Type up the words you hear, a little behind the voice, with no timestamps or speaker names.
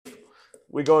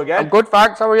We go again. I'm good,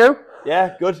 thanks. How are you?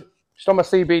 Yeah, good. Just on my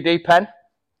CBD pen.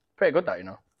 Pretty good, that, you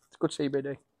know. It's good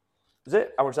CBD. Is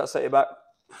it? How much does that set you back?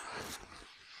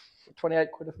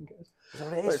 28 quid, I think it is. Is that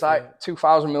what it But is? it's like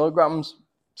 2,000 milligrams.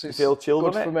 So You feel chilled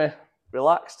good on it? for me.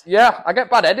 Relaxed? Yeah, I get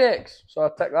bad headaches, so I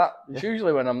take that. It's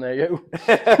usually when I'm near you.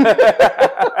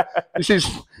 This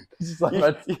is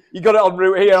like you got it en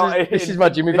route here. this is my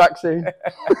Jimmy vaccine.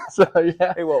 So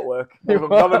yeah, It won't work. None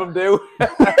of them do.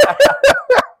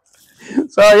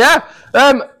 So yeah,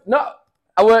 no,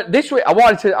 this week. I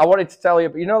wanted to tell you,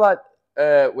 but you know, like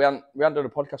we hadn't done a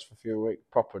podcast for a few weeks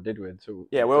proper, did we? So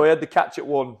Yeah, well, we had the catch up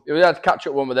one. We had the catch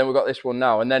up one, but then we got this one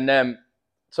now, and then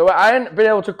so I hadn't been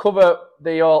able to cover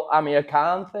the old Amir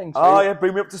Khan thing. So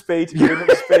Bring me up to speed.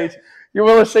 You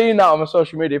will have seen that on my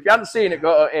social media. If you haven't seen it,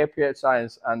 go to APH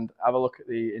Science and have a look at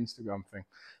the Instagram thing.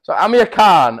 So Amir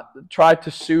Khan tried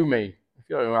to sue me. If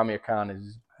you don't know who Amir Khan is,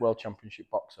 he's a world championship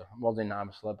boxer. I was in I'm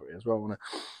a Celebrity as well, wasn't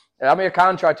I? Amir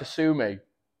Khan tried to sue me,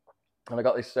 and I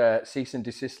got this cease and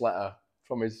desist letter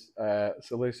from his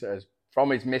solicitors, from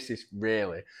his missus,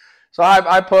 really. So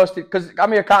I posted, because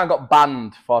Amir Khan got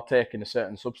banned for taking a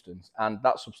certain substance, and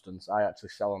that substance I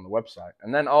actually sell on the website.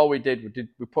 And then all we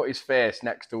put his face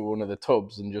next to one of the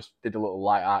tubs and just did a little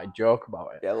light-hearted joke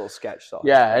about it. Yeah, a little sketch sort of.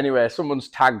 Yeah, anyway, someone's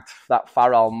tagged that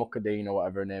Farrell Mukhadeen, or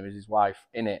whatever her name is, his wife,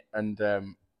 in it,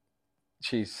 and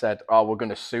she said, "Oh, we're going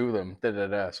to sue them."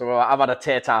 So I've had a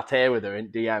tete-a-tete with her in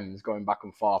DMs, going back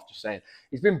and forth, just saying,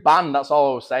 he's been banned, that's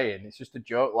all I was saying. It's just a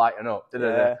joke, lighten up.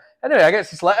 Yeah. Anyway, I get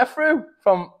this letter through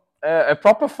from a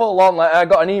proper full-on letter. I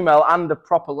got an email and a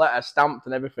proper letter stamped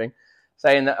and everything,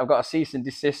 saying that I've got a cease and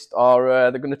desist, or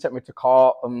they're going to take me to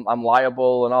court, and I'm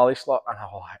liable, and all this lot. And I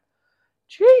was like,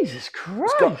 Jesus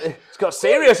Christ! It's got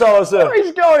serious, also. What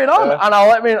is going on? Yeah. And I'll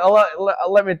let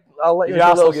you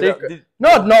know a little secret.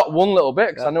 No, not one little bit,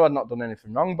 because I knew I'd not done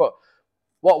anything wrong. But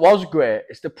what was great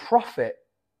is the profit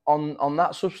on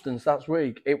that substance that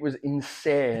week. It was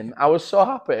insane. I was so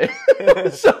happy. It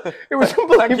was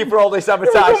unbelievable. Thank you for all this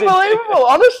advertising. It was unbelievable,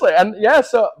 honestly. And yeah,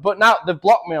 but now they've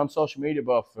blocked me on social media,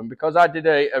 both of them, because I did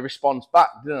a response back,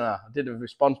 didn't I? I did a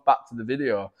response back to the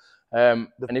video.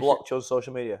 They blocked you on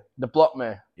social media? They blocked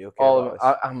me. You okay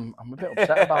I'm a bit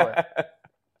upset about it.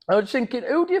 I was thinking,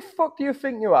 who the fuck do you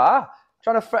think you are?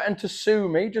 Trying to threaten to sue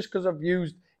me just because I've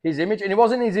used his image. And it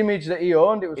wasn't his image that he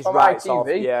owned, it was from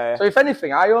ITV. Yeah. So if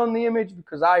anything, I own the image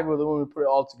because I was the one who put it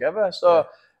all together. So,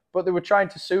 But they were trying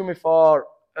to sue me for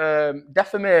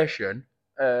defamation.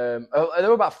 There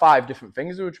were about 5 different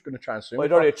things they were going to try and sue me. Well,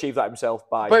 he'd already achieved that himself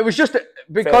by. But it was just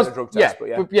because drug test,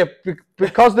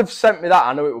 because they've sent me that.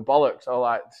 I knew it was bollocks. So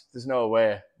like, there's no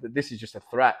way that this is just a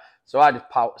threat. So I just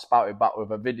spouted back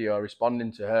with a video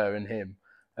responding to her and him.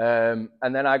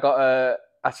 And then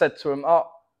I said to him, "Oh,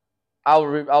 I'll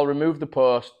remove the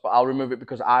post, but I'll remove it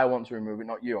because I want to remove it,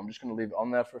 not you. I'm just going to leave it on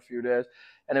there for a few days."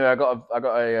 Anyway, I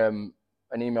got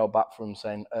an email back from him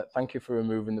saying, "Thank you for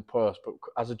removing the post, but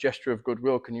as a gesture of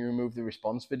goodwill, can you remove the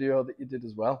response video that you did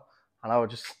as well?" And I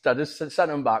just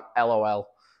sent him back, LOL,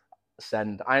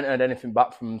 send. I ain't heard anything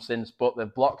back from them since, but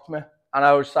they've blocked me. And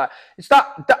I was like, it's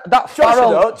that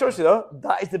Farrell. Trust me though,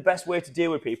 that is the best way to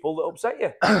deal with people that upset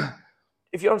you.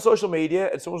 If you're on social media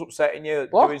and someone's upsetting you,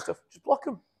 doing stuff, just block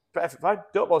them. Perfect, fine.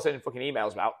 Don't bother sending fucking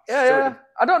emails about. Yeah.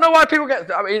 I don't know why people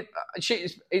get. I mean,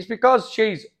 it's because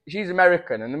she's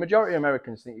American, and the majority of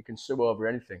Americans think you can sue over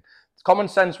anything. Common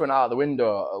sense went out of the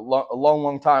window a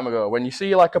long time ago. When you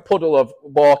see like a puddle of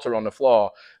water on the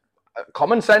floor,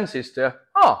 common sense is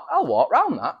I'll walk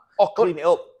around that or clean it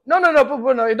up. No,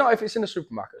 but no, not if it's in a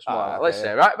supermarket. Let's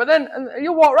say, right? But then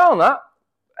you walk around that.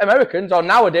 Americans, or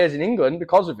nowadays in England,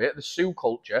 because of it, the sue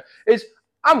culture is,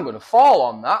 I'm going to fall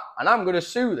on that and I'm going to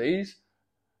sue these.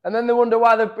 And then they wonder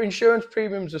why the insurance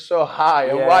premiums are so high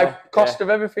and why cost of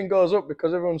everything goes up,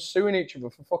 because everyone's suing each other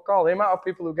for fuck all. The amount of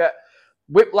people who get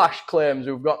whiplash claims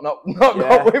who've got not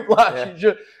got whiplash,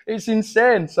 it's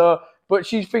insane. So, but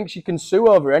she thinks she can sue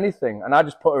over anything, and I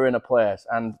just put her in a place.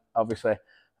 And obviously,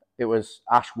 it was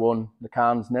Ash won, the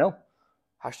Khans nil.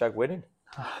 Hashtag winning.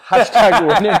 Hashtag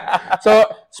winning. So,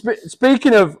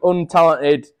 speaking of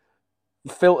untalented,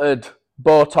 filtered,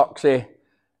 Botoxy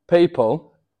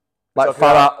people, like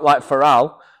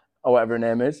Farrell, or whatever her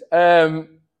name is,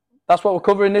 that's what we're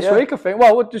covering this week, I think.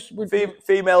 Well,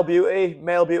 female beauty,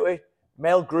 male beauty,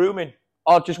 male grooming.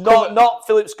 Or just not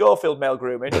Phillip Schofield male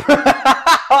grooming.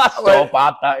 That's so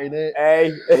bad, that, isn't it?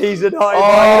 Hey, he's a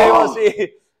naughty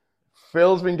boy.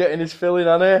 Phil's been getting his filling,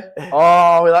 hasn't he?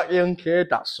 Oh, with that young kid,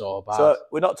 that's so bad. So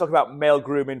we're not talking about male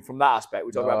grooming from that aspect.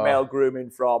 We're talking about male grooming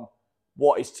from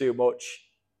what is too much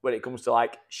when it comes to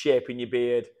like shaping your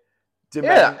beard,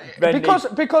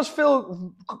 because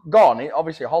Phil gone.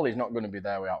 Obviously, Holly's not going to be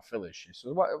there without Phil, is she?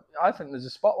 So I think there's a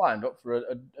spot lined up for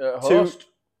a host.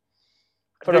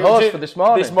 For the host for this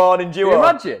morning. This morning duo. Can you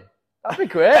imagine? That'd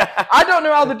be great. I don't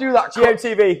know how they do that.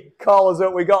 GMTV, call us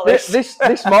up. We got this.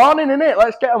 This morning, innit?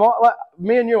 Let's get them on. Like,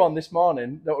 me and you on this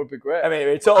morning. That would be great. I mean,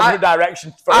 it's all different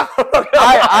directions.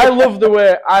 I love the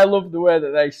way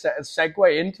that they set a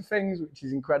segue into things, which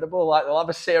is incredible. Like they'll have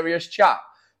a serious chat.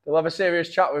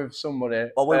 With somebody.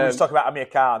 Well, we were just talking about Amir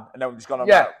Khan, and then we've just gone on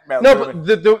about male grooming.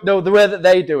 But the way that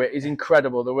they do it is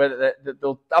incredible. The way that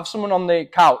they'll have someone on the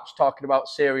couch talking about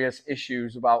serious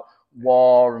issues about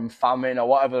war and famine or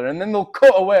whatever, and then they'll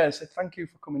cut away and say, thank you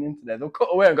for coming in today. They'll cut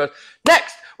away and go,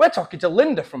 next, we're talking to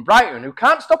Linda from Brighton who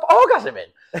can't stop orgasming.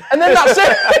 And then that's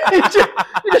it.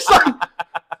 You're just like,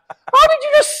 how did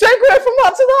you just segue from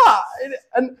that to that?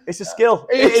 And it's a skill.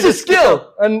 It's a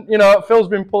skill. And, Phil's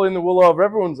been pulling the wool over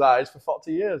everyone's eyes for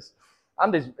 40 years.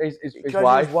 And his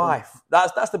wife. His wife.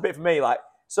 That's the bit for me. Like,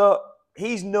 so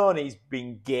he's known he's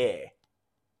been gay.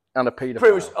 And a paedophile.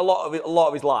 Pretty much a lot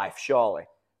of his life, surely.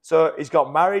 So he's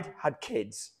got married, had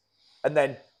kids, and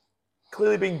then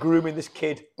clearly been grooming this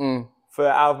kid for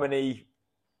how many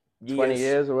years? 20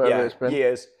 years or whatever it's been.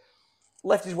 Years.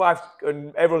 Left his wife,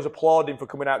 and everyone's applauding for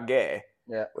coming out gay.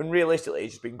 Yeah. When realistically,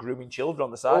 he's just been grooming children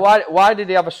on the side. Well, why did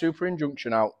he have a super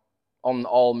injunction out on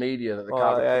all media that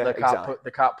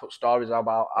they can't put stories out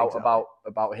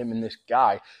about him and this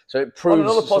guy? So it proves. On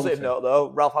another positive note,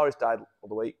 though, Ralph Harris died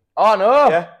the week. Oh no!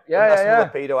 Yeah. That's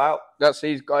another pedo out.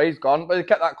 He's gone, but they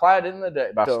kept that quiet, didn't they,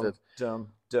 dirty bastard?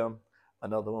 Dumb.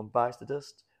 Another one bites the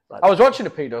dust. I was watching the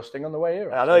pedo sting on the way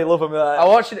here. I know you love him. I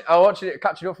watched it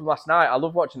catching up from last night. I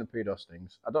love watching the pedo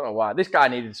stings. I don't know why. This guy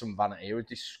needed some vanity. It was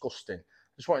disgusting.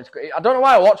 I don't know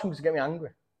why I watch them because they get me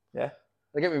angry. Yeah.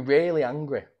 They get me really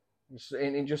angry.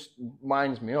 It just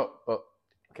winds me up. But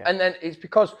okay. And then it's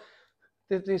because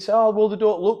they say, oh, well, they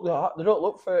don't look that. They don't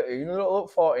look 13. They don't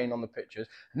look 14 on the pictures.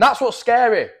 And that's what's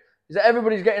scary. Is that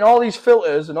everybody's getting all these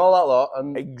filters and all that lot.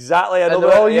 And exactly. And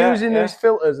they're all using these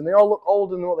filters and they all look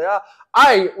older than what they are.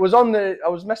 I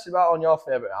was messing about on your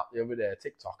favourite app the other day,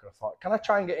 TikTok, and I thought, can I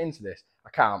try and get into this? I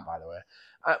can't, by the way.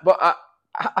 But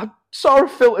I saw a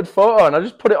filtered photo and I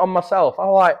just put it on myself. I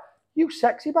was like, you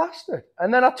sexy bastard.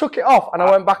 And then I took it off and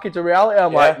I went back into reality.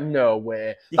 I'm like, no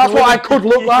way. That's what I could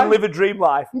look like. You can live a dream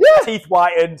life. Yeah. Teeth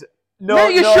whitened. No,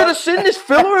 mate, you should have seen this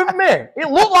filler of me. It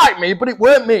looked like me, but it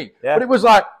weren't me. Yeah. But it was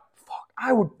like, fuck,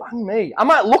 I would bang me. I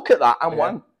might look at that and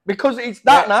wank because it's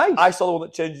that nice. I saw the one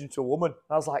that changed into a woman.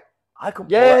 I was like, I could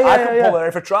pull her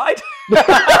if I tried.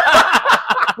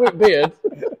 With beard.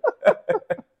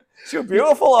 She was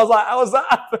beautiful. I was like, how was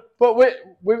that? But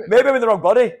maybe I'm in the wrong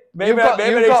body. Maybe you've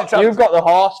got the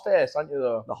horse face, haven't you?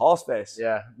 Though the horse face.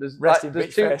 Yeah. There's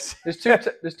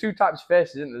two types of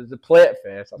faces, isn't there? There's the plate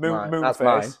face. That's moon that's face.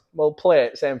 Mine. Well,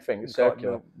 plate, same thing. It's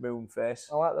circular. Moon face.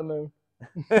 I like the moon.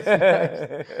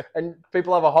 And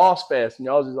people have a horse face, and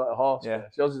yours is like a horse face.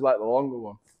 Yours is like the longer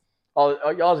one.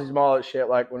 Yours is more like shit,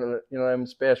 like one of the them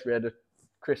Space Raider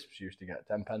crisps used to get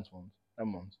 10p ones.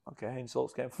 Them ones. Okay,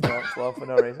 insults came for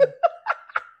no reason.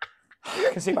 I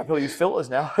can see why people use filters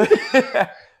now.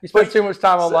 You spend too much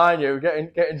time online, you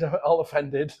getting all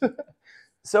offended.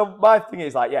 So my thing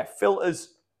is like,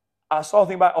 filters. I saw a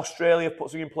thing about Australia put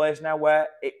something in place now where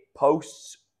it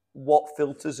posts what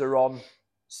filters are on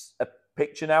a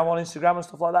picture now on Instagram and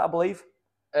stuff like that, I believe.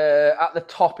 At the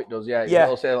top it does, yeah.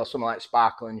 It'll say something like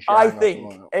sparkle and shine. I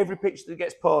think every picture that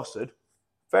gets posted,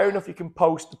 fair enough, you can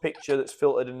post a picture that's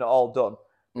filtered and not all done.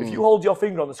 If you hold your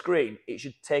finger on the screen, it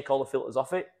should take all the filters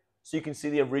off it so you can see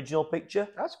the original picture.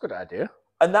 That's a good idea.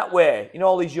 And that way,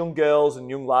 all these young girls and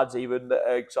young lads even that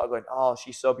are sort of going, oh,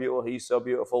 she's so beautiful, he's so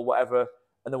beautiful, whatever,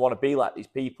 and they want to be like these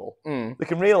people, they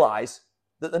can realise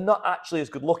that they're not actually as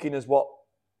good looking as what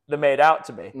they're made out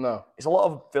to be. No. It's a lot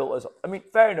of filters. I mean,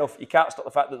 fair enough, you can't stop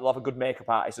the fact that they'll have a good makeup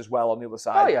artist as well on the other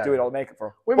side doing all the makeup for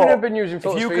them. Women have been using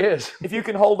filters for years. If you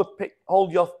can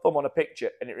hold your thumb on a picture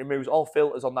and it removes all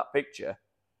filters on that picture,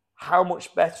 how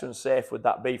much better and safe would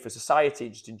that be for society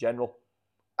just in general?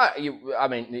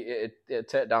 It'd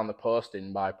take down the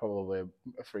posting by probably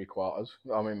 3/4.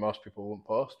 I mean, most people wouldn't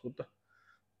post, would they?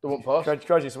 They wouldn't post.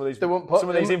 Some of these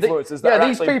influencers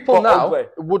these people now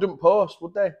wouldn't post,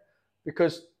 would they?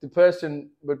 Because the person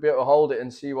would be able to hold it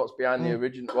and see what's behind the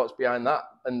original, what's behind that,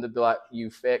 and they'd be like, "You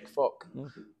fake fuck."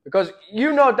 Because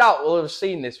you no doubt will have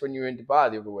seen this when you were in Dubai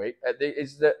the other week.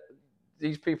 Is that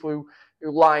these people who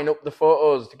line up the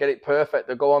photos to get it perfect?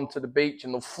 They'll go onto the beach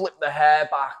and they'll flip their hair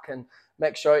back and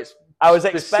make sure it's. I was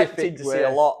expecting to see a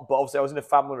lot, but obviously I was in a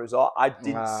family resort. I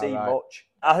didn't see much.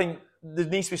 I think there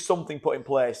needs to be something put in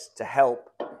place to help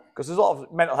Because there's a lot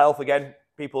of mental health, again,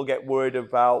 people get worried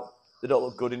about they don't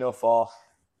look good enough or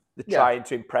they're trying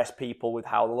to impress people with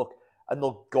how they look and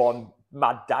they'll go on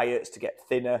mad diets to get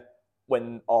thinner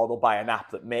or they'll buy an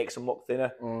app that makes them look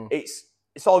thinner.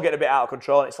 It's all getting a bit out of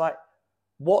control. And it's like,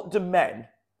 what do men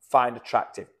find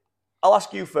attractive? I'll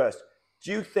ask you first.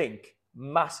 Do you think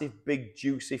massive, big,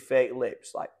 juicy, fake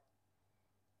lips, like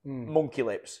monkey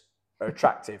lips, are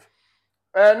attractive?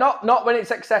 Not when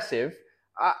it's excessive.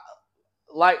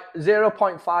 Like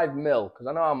 0.5 mil, because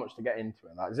I know how much to get into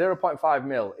it. Like 0.5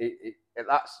 mil,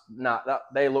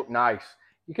 they look nice.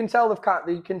 You can tell they've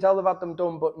had them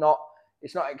done, but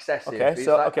it's not excessive.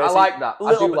 Okay, I like that. A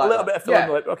little bit of filler in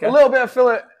the lip. Okay, a little bit of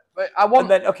filler. But I want.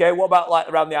 And then what about like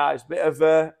around the eyes? Bit of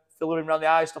fillering around the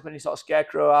eyes, stopping any sort of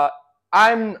scarecrow art.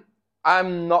 I'm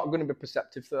not going to be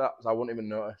perceptive to that, because I won't even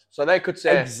notice. So they could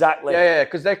say exactly. Yeah,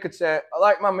 because they could say,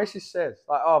 like my missus says,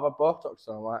 like, "Oh, I've had Botox,"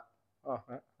 so I'm like, "Oh,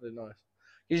 right, I didn't notice."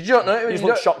 You just don't know. You just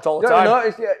look shocked all the time.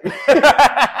 Notice,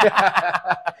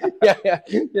 yeah.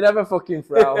 You never fucking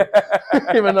frown,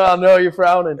 even though I know you're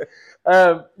frowning.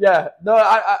 To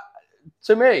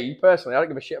me personally, I don't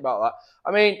give a shit about that.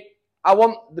 I mean, I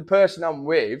want the person I'm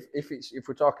with, if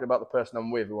we're talking about the person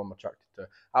I'm with, who I'm attracted to,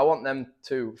 I want them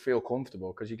to feel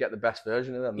comfortable, because you get the best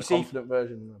version of them, confident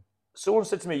version of them. Someone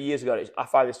said to me years ago, I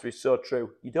find this to be so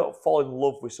true, you don't fall in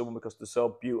love with someone because they're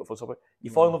so beautiful. You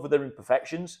fall in love with their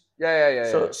imperfections.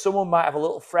 So someone might have a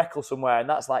little freckle somewhere, and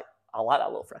that's like, I like that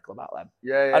little freckle about them.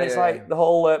 And it's like the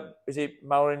whole, is it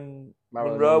Marilyn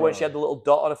Monroe, when she had the little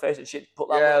dot on her face and she put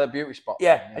that the beauty spot.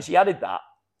 And she added that,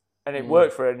 and it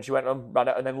worked for her, and she went on, ran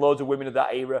it, and then loads of women of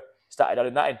that era started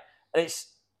adding that in. And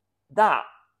that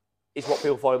is what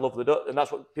people fall in love with, and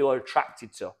that's what people are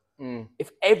attracted to. If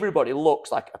everybody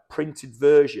looks like a printed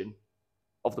version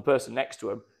of the person next to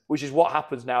him, which is what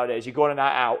happens nowadays, you go on a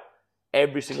night out,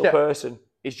 every single person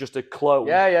is just a clone.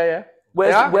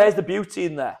 Where's the beauty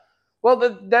in there? Well,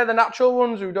 they're the natural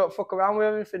ones who don't fuck around with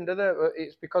everything, do they?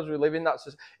 It's because we live in that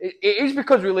society. It is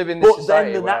because we live in this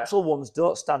society. But then the natural ones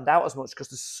don't stand out as much because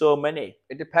there's so many.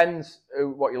 It depends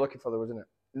what you're looking for, though, isn't it?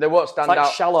 They won't stand out. It's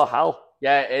like shallow Hal.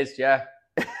 Yeah, it is, yeah.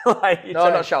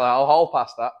 Not shallow Hal. Hall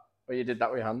pass that. Where you did that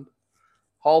with your hand.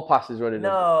 Hall pass is what it is.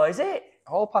 No, is it?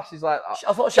 Hall pass is like that.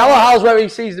 I thought shallow Hal's where he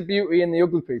sees the beauty in the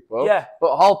ugly people. Yeah.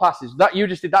 But Hall pass is that you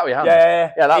just did that with your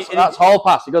hand. Yeah. That's Hall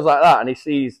pass. He goes like that and he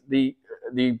sees the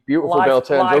beautiful girl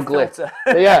turns ugly.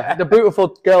 The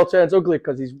beautiful girl turns ugly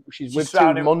because she's with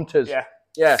two munters.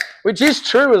 Yeah. Which is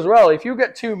true as well. If you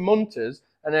get two munters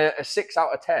and a 6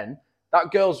 out of 10,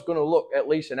 that girl's going to look at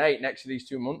least an 8 next to these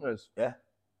two munters. Yeah.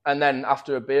 And then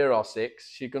after a beer or 6,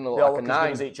 she's going to look like a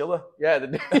 9. As good as each other. Yeah.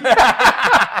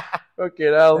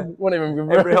 Fucking hell.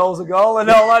 Every hole's a goal and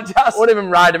all that jazz. Won't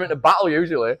even ride them into battle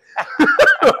usually.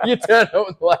 You turn up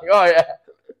and like, oh yeah.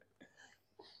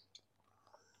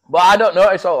 But I don't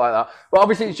notice all like that. But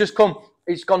obviously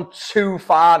it's gone too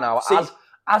far now.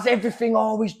 As everything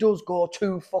always does go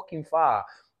too fucking far.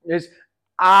 There's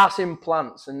arse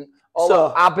implants and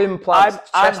all ab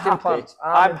implants, chest implants.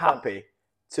 I'm happy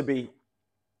to be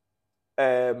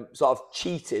sort of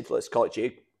cheated, let's call it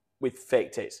cheated, with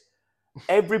fake tits.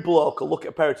 Every bloke will look at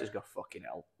a pair of tits and go, fucking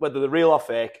hell. Whether they're real or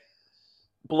fake,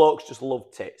 blokes just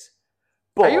love tits.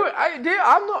 But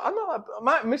I'm not.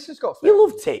 My missus got fake. You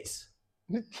love tits.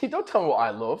 You don't tell me what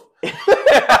I love.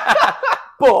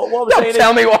 But what I'm saying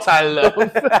tell me what I love.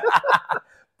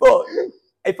 But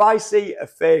if I see a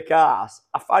fake ass,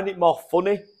 I find it more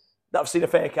funny that I've seen a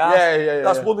fake ass. Yeah.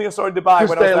 That's one thing I saw in Dubai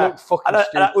when I was there. Look fucking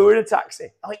stupid. We were in a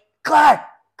taxi. I'm like,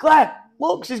 Claire,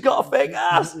 look, she's got a fake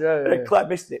ass. And Claire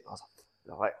missed it. I was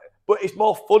like, but it's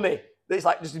more funny. It's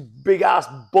like just a big ass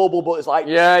bubble, but it's like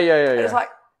It's like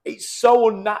it's so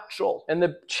unnatural. And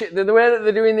the way that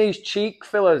they're doing these cheek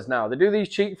fillers now, they do these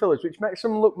cheek fillers, which makes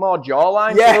them look more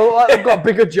jawline. Yeah, so they look like they've got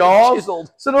bigger jaws.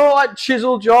 Chiseled. So they look like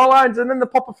chiseled jawlines, and then they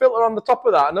pop a filter on the top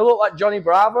of that, and they look like Johnny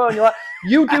Bravo. And you're like,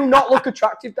 you do not look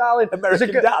attractive, darling.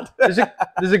 American Dad.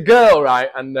 There's a girl, right,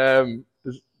 and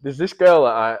there's this girl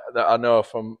that I know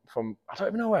from I don't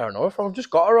even know where I know her from. I've just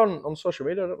got her on social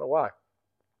media. I don't know why.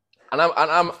 And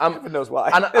I'm Heaven knows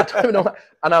why. And I don't even know why.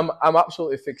 And I'm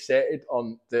absolutely fixated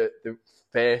on the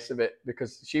face of it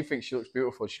because she thinks she looks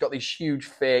beautiful. She's got these huge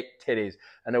fake titties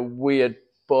and a weird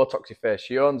Botoxy face.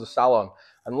 She owns a salon.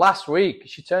 And last week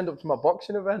she turned up to my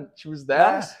boxing event. She was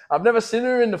there. Nice. I've never seen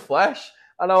her in the flesh.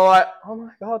 And I'm like, oh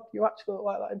my God, you actually look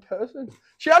like that in person.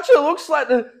 She actually looks like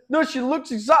she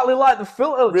looks exactly like the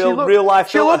filter. Real life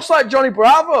She filter. looks like Johnny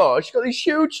Bravo. She's got these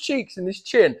huge cheeks and this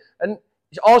chin. And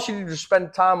all she did was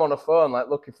spend time on her phone, like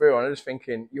looking through, and I was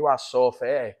thinking, you are so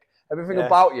fake. Everything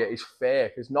about you is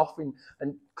fake. There's nothing,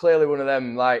 and clearly one of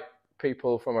them like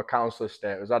people from a council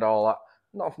estate who's had all that,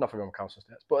 nothing from council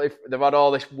estates, but if they've had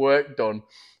all this work done,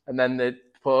 and then they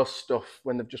post stuff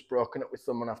when they've just broken up with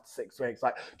someone after 6 weeks,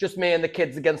 like, just me and the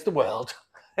kids against the world.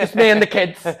 Just me and the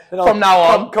kids from now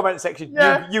on. Comment section.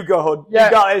 Yeah. You go, hun. Yeah.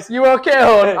 You got this. You okay,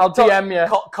 hun? I'll DM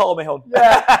you. Call me, hun.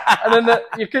 Yeah. And then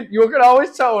you can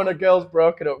always tell when a girl's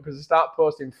broken up because they start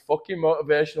posting fucking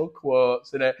motivational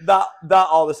quotes in it. That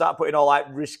or they start putting all like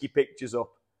risky pictures up.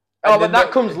 Oh, but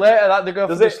that comes later. That they go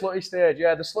for the slutty stage.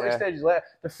 Yeah, the slutty stage is later.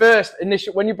 The first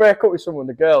initial, when you break up with someone,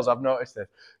 the girls, I've noticed this.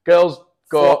 Girls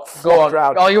go on.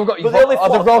 Round. Oh, you've got your they're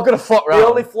all going to flock round. They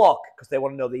only flock because they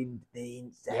want to know the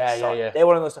Yeah. They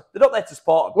want to know stuff. They're not there to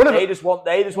support them. They just want.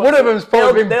 One of them's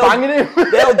probably been banging him.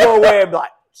 They'll go away and be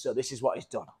like, so this is what he's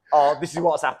done. Oh, this is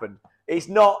what's happened. It's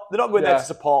not. They're not going there to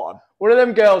support him. One of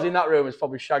them girls in that room has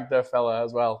probably shagged their fella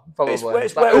as well. Probably.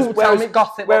 Whereas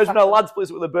when a lad splits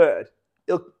up with a bird,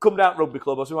 he'll come down to rugby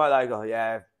club or something like that and go,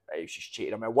 yeah, she's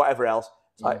cheated on me, whatever else.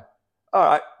 It's like, all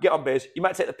right, get on biz. You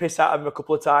might take the piss out of him a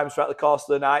couple of times throughout the course of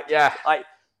the night. Yeah. Like,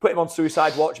 put him on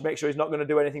suicide watch, make sure he's not going to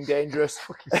do anything dangerous.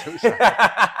 Fucking suicide.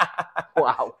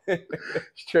 Wow.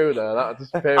 It's true, though.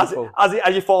 That's painful. As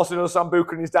you're forcing another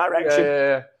Sambuca in his direction.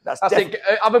 Yeah. I think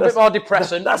I'm a bit more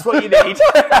depressant. That's what you need.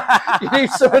 You need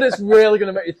someone that's really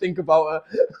going to make you think about her.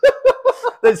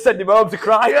 Then send him home to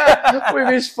cry. Yeah, with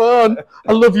his phone.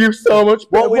 I love you so much.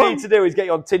 What we need to do is get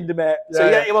you on Tinder, mate. So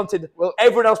you get him on Tinder. Well,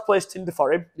 everyone else plays Tinder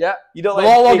for him. Yeah. You don't. We'll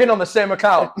all log in on the same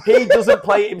account. He doesn't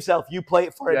play it himself. You play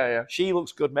it for him. Yeah. She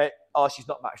looks good, mate. Oh, she's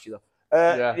not matched you though.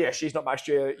 Yeah, she's not matched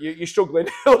you. You're struggling.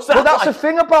 Well, that's the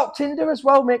thing about Tinder as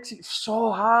well. Makes it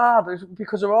so hard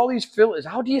because of all these filters.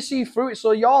 How do you see through it?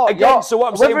 So so what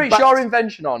I'm saying, whether it's your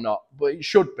invention or not, but it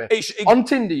should be. On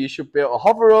Tinder, you should be able to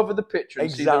hover over the picture and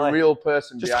see the real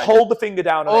person. Just hold the finger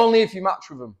down. Only if you match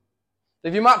with them.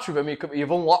 If you match with them,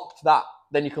 you've unlocked that.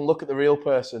 Then you can look at the real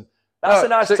person. That's a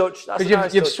nice touch.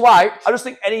 Because you've swiped. I just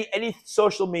think any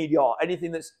social media or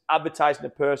anything that's advertising a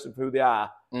person for who they are,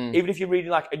 even if you're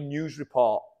reading like a news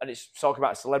report and it's talking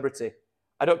about a celebrity,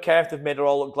 I don't care if they've made it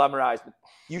all look glamorized.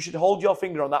 You should hold your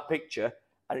finger on that picture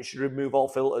and it should remove all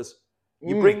filters.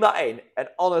 You bring that in and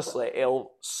honestly,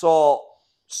 it'll sort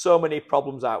so many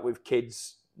problems out with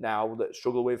kids now that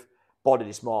struggle with body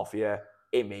dysmorphia,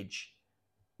 image.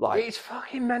 Like, it's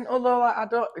fucking mental though.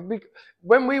 Like,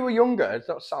 when we were younger, it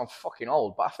doesn't sound fucking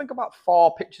old, but I think about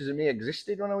 4 pictures of me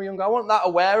existed when I was younger. I wasn't that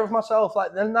aware of myself.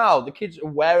 Like, then now, the kids are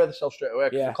aware of themselves straight away.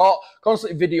 Yeah. They're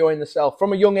constantly videoing themselves.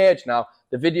 From a young age now,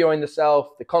 they're videoing themselves.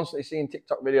 They're constantly seeing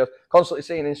TikTok videos, constantly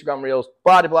seeing Instagram reels,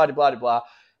 blah, blah, blah, blah, blah.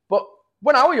 But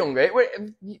when I was younger,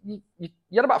 you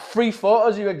had about 3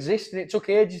 photos you exist, and it took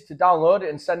ages to download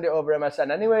it and send it over MSN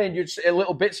anyway, and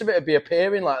little bits of it would be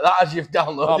appearing like that as you've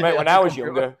downloaded it. Oh, mate, when I was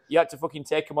younger, you had to fucking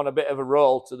take them on a bit of a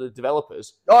roll to the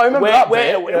developers. Oh, I remember that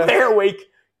bit. Wait a week,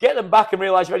 get them back and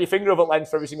realise you had your finger over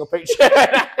length for every single picture. Go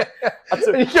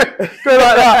like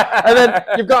that, and then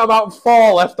you've got about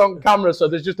 4 left on camera, so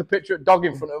there's just a picture of a dog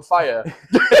in front of a fire.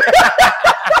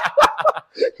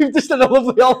 You've just done a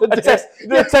lovely holiday. A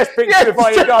test picture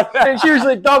before you got there. It's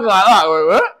usually a dog like that.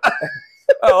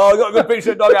 I got a good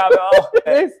picture of a dog out of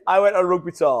it. I went on a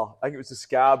rugby tour. I think it was to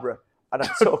Scarborough. And I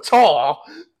took... Tour?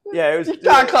 Yeah, it was... You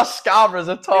can't class Scarborough as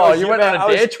a tour. You went on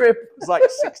a day trip. It was like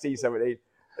 16, 17.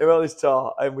 We went on this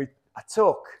tour and I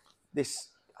took this...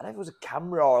 I don't know if it was a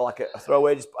camera or like a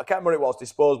throwaway... I can't remember what it was,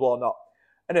 disposable or not.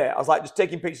 Anyway, I was like just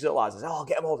taking pictures of lads. I said, I'll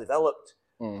get them all developed.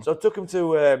 So I took them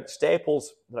to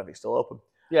Staples. I don't know if it's still open.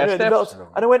 Yeah, Staples.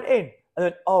 And I went in, and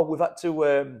then, we've had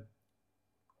to,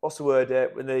 what's the word,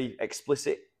 when they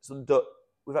explicit,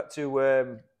 we've had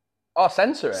to...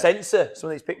 censor it? Censor some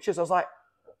of these pictures. I was like,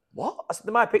 what? I said,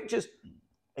 they're my pictures.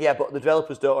 Yeah, but the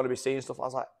developers don't want to be seeing stuff. I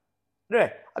was like,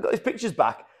 anyway, I got these pictures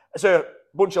back. So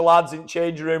a bunch of lads in the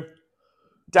changing room,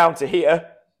 down to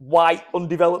here, white,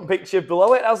 undeveloped picture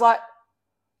below it. And I was like,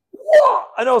 what?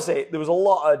 And also, there was a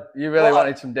lot of... You really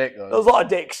wanted some dick, though. There was a lot of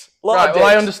dicks. Well,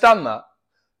 I understand that.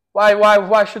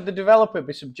 Why should the developer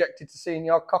be subjected to seeing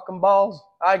your cock and balls?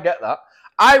 I get that.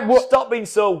 Stop being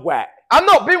so wet. I'm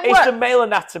not being wet. It's the male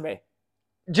anatomy.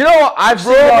 Do you know what?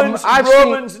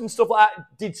 Romans and stuff like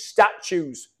that did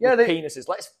statues with penises.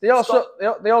 They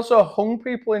also hung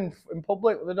people in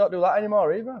public. They don't do that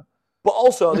anymore either. But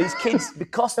also, these kids,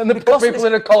 because and they put people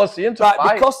in a coliseum to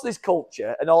fight. Because of this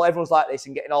culture and everyone's like this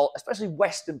and getting all, especially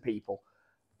Western people,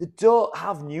 they don't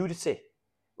have nudity.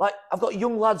 Like, I've got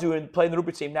young lads who are playing the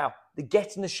rugby team now. They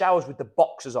get in the showers with the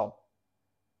boxers on.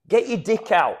 Get your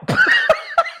dick out.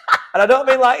 And I don't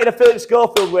mean like in a Phillip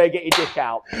Schofield way, get your dick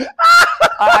out.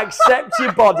 I accept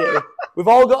your body. We've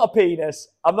all got a penis.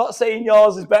 I'm not saying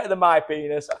yours is better than my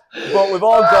penis, but we've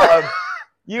all got them.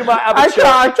 You might have a I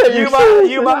can't take you You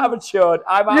seriously. might have a chode.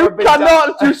 I might You have a big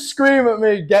cannot just scream at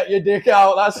me, get your dick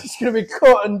out. That's just going to be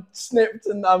cut and snipped,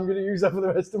 and I'm going to use that for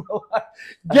the rest of my life.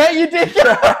 Get your dick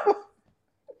out.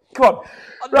 Come on.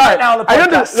 Right now on the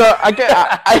podcast.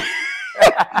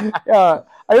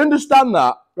 I understand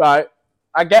that, right?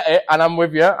 I get it, and I'm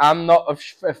with you. I'm not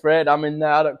afraid. I'm in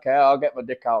there. I don't care. I'll get my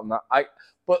dick out and that.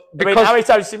 But because how many times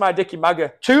have you seen my dick in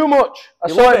MAGA? too much. I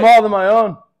You saw love it more than my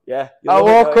own. Yeah. I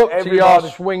woke up to every your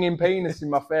morning. swinging penis in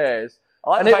my face. I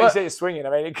like and the it fact you was- say it's swinging. I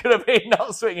mean, it could have been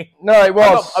not swinging. No, it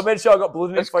was. I made sure I got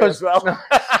blood in it It's for you as well.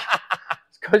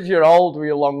 It's because you're old with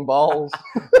your long balls.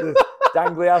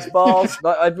 Dangly ass balls.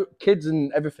 Like, kids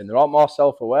and everything, they're all more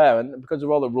self-aware, and because of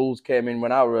all the rules came in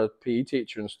when I was a PE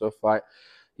teacher and stuff, like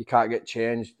you can't get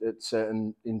changed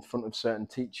in front of certain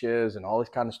teachers and all this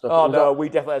kind of stuff. Oh no, we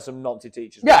definitely had some Nazi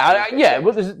teachers. Yeah,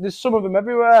 but there's some of them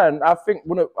everywhere, and I think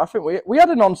we had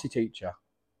a Nazi teacher.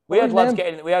 We had lads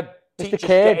we had Mr. teachers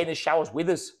Cade. getting in the showers with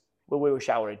us when we were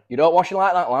showering. You don't wash it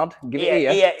like that, lad. Give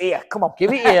it here. Yeah, come on.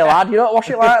 Give it here, lad. You don't wash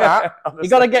it like that. You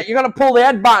gotta pull the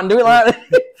head back and do it like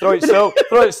that. throw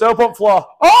it soap on floor.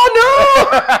 Oh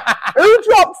no! Who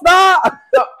dropped that?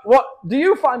 What do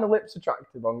you find the lips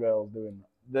attractive on girls doing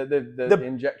that? The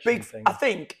injection thing. I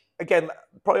think again,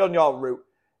 probably on your route.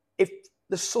 If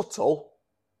they're subtle,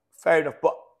 fair enough.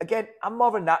 But again, I'm more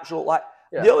of a natural. Like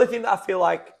the only thing that I feel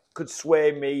like could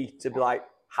sway me to be like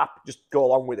happy, just go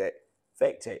along with it.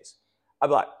 Fake tits. I'd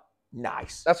be like,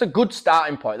 nice. That's a good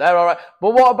starting point. They're all right.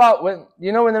 But what about when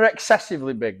they're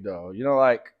excessively big though?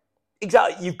 Like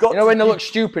exactly. You've got when they look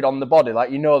stupid on the body,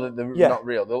 like that they're not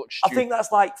real. They look stupid. I think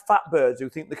that's like fat birds who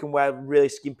think they can wear really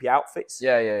skimpy outfits.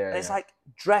 Yeah. And it's like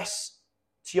dress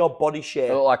to your body shape.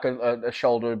 They look like a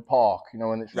shouldered pork,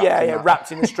 when it's wrapped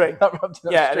wrapped in a string. And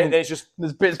then it's just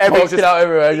there's bits poking out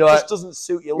everywhere. It just doesn't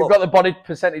suit your look. You've got the body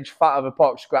percentage fat of a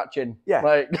pork scratching. Yeah.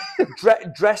 Like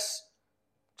dress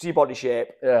to your body shape.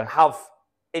 Yeah. Have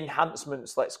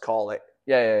enhancements, let's call it.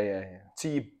 Yeah.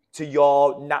 To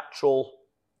your natural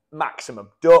maximum.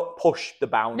 Don't push the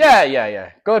boundaries. Yeah.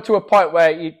 Go to a point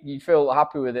where you feel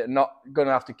happy with it and not going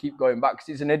to have to keep going back because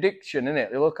it's an addiction, isn't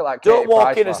it? They look at like don't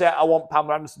walk in and say, I want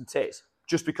Pamela Anderson tits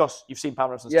just because you've seen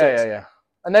Pamela Anderson's tits. Yeah.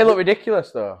 And they look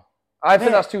ridiculous though. I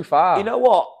think that's too far. You know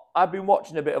what? I've been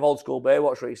watching a bit of old school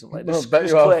Baywatch recently. Just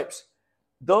clips.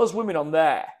 Those women on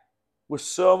there were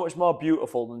so much more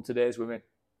beautiful than today's women.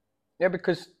 Yeah,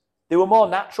 because they were more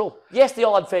natural. Yes, they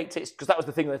all had fake tits because that was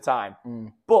the thing at the time.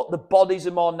 But the bodies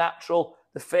are more natural.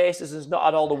 The faces has not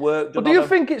had all the work done. But do you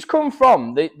think it's come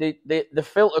from the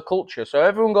filter culture? So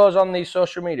everyone goes on these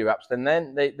social media apps, and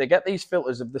then they get these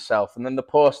filters of the self, and then they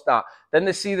post that. Then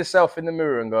they see the self in the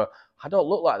mirror and go, I don't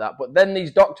look like that. But then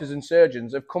these doctors and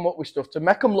surgeons have come up with stuff to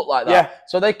make them look like that. Yeah.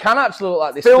 So they can actually look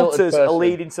like this filters are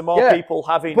leading to more people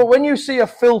having. But when you see a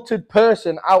filtered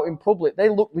person out in public, they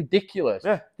look ridiculous.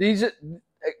 Yeah.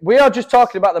 We are just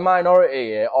talking about the minority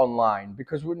here online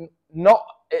because we're not.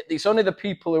 It's only the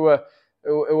people who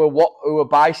are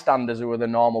bystanders who are the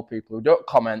normal people who don't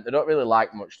comment. They don't really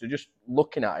like much. They're just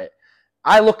looking at it.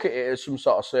 I look at it as some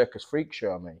sort of circus freak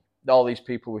show. All these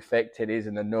people with fake titties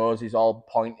and their noses all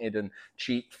pointed and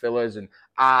cheek fillers and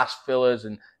arse fillers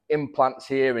and implants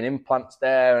here and implants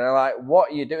there. And I'm like, what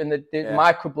are you doing? They're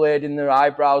microblading their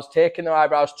eyebrows, taking their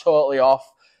eyebrows totally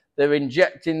off. They're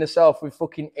injecting themselves with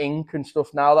fucking ink and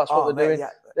stuff now. That's what they're doing.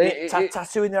 Yeah.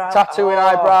 Tattooing their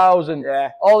eyebrows and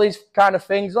all these kind of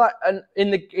things. Like, and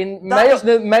in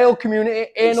the male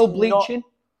community, anal bleaching.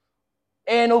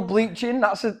 Anal bleaching.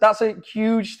 That's a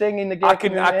huge thing in the gay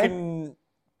community. I can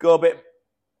go a bit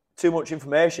too much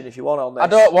information if you want on this. I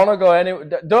don't want to go anywhere.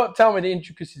 Don't tell me the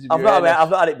intricacies of I've not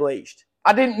had it bleached.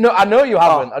 I didn't know. I know you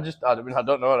haven't. I don't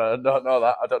know. I don't know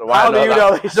that. I don't know why. How do you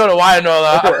know this? I don't know why I know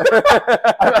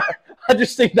that. I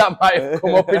just think that might have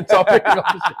come up in topic.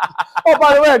 Oh,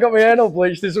 by the way, I got my anal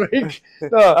bleached this week.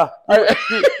 No,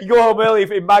 you go home early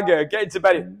in MAGA, get into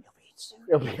bed.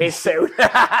 You'll be soon.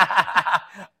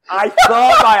 I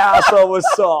thought my arsehole was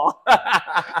sore.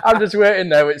 I'm just waiting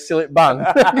there with Phillip Bang.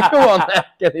 Come on, there,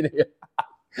 get in here.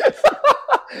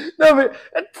 No, but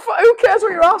who cares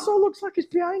what your arsehole looks like? It's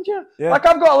behind you. Yeah. Like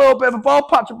I've got a little bit of a bald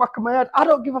patch on the back of my head. I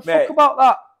don't give a fuck about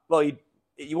that. Well, you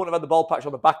wouldn't have had the bald patch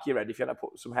on the back of your head if you hadn't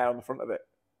put some hair on the front of it.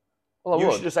 Well,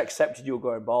 you should just accepted you were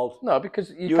going bald. No,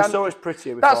 because you were so much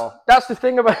prettier before. That's the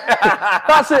thing about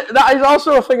that is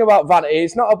also a thing about vanity.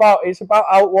 It's about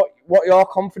what you're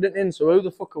confident in. So who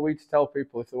the fuck are we to tell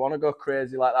people if they want to go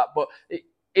crazy like that? But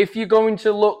if you're going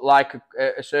to look like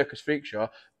a circus freak show,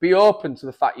 be open to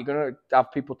the fact you're going to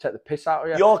have people take the piss out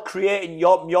of you.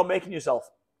 You're making yourself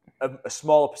a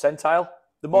smaller percentile.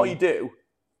 The more you do,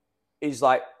 is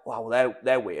like, wow,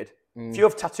 they're weird. If you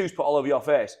have tattoos put all over your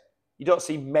face, you don't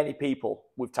see many people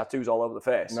with tattoos all over the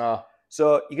face. No.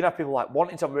 So you can have people like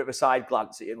wanting to have a bit of a side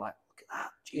glance at you and like, look at that.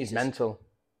 Jesus. He's mental.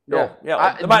 No,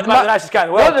 yeah. They might be the nicest guy in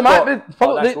the world. No,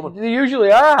 they might be. They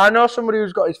usually are. I know somebody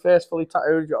who's got his face fully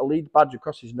tattooed, got a lead badge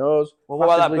across his nose. Well, what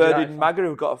about that bird in Magger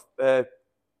who got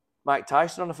Mike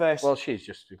Tyson on the face? Well, she's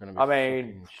just going to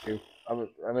be stupid.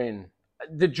 I mean,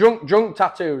 the drunk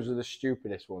tattoos are the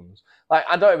stupidest ones. Like,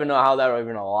 I don't even know how they're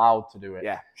even allowed to do it.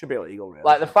 Yeah, should be illegal, really.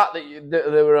 Like, the fact that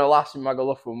there were a lass in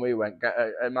Magaluf when we went, get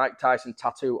a Mike Tyson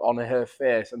tattoo on her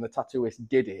face, and the tattooist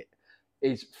did it,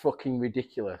 is fucking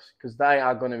ridiculous. Because they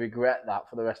are going to regret that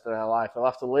for the rest of their life. They'll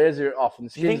have to laser it off. And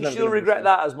the do you think she'll regret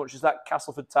that as much as that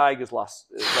Castleford Tigers lass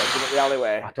that in the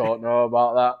alleyway? I don't know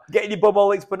about that. Getting your bum all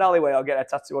licked up an alleyway or getting a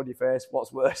tattoo on your face,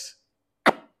 what's worse?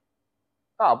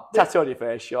 Oh, tattoo on your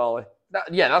face, surely.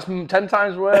 That's 10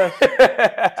 times worse.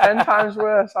 10 times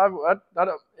worse. I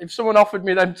don't, if someone offered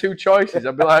me them two choices,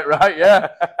 I'd be like, right, yeah,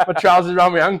 my trousers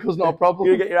around my ankles, not a problem.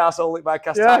 You're going to get your asshole licked by a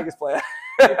Tigers player.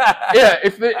 Yeah,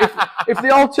 if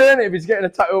the alternative is getting a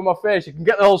tattoo on my face, you can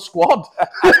get the whole squad.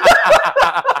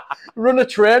 Run a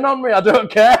train on me, I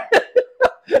don't care.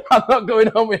 I'm not going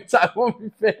home with a tattoo on my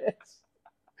face.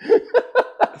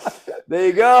 There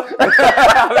you go.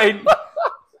 I mean,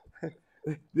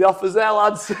 the offer's there,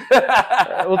 lads.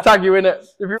 We'll tag you in it.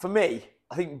 For me,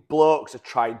 I think blokes are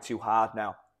trying too hard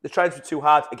now. They're trying too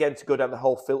hard, again, to go down the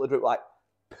whole filtered route, like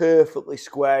perfectly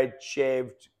squared,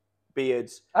 shaved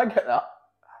beards. I get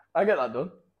that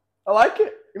done. I like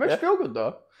it. It makes you feel good,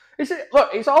 though. Look,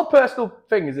 it's all personal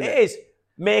thing, isn't it? It is.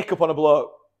 Makeup on a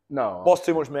bloke. No. What's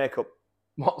too much makeup?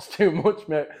 What's too much,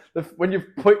 mate? When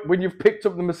you've picked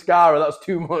up the mascara, that's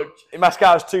too much. The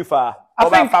mascara's too far. What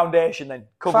about foundation then?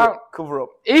 Cover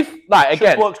up.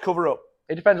 Again, blokes cover up.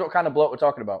 It depends what kind of bloke we're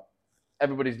talking about.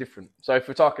 Everybody's different. So if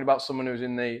we're talking about someone who's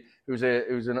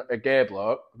a gay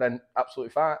bloke, then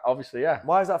absolutely fine. Obviously, yeah.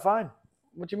 Why is that fine?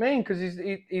 What do you mean? Because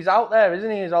he's out there,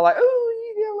 isn't he? He's all like, oh,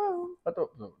 leave me alone. I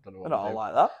don't know. They're not all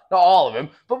like that. Not all of them.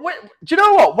 But do you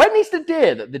know what? When is the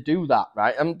day that they do that,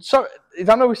 right? I'm sorry.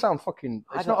 I know we sound fucking...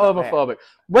 It's not homophobic.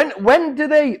 When do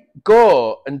they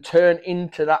go and turn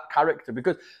into that character?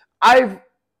 Because I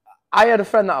had a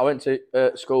friend that I went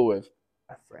to school with.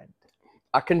 A friend.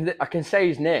 I can say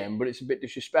his name, but it's a bit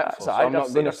disrespectful. So I'm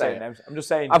not going to say names. I'm just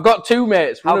saying. I've got two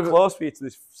mates. How close were you to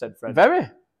this said friend? Very.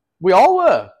 We all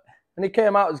were. And he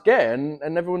came out as gay, and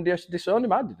everyone disowned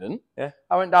him. I didn't. Yeah.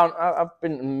 I went down. I've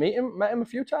been to met him a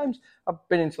few times. I've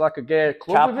been into like a gay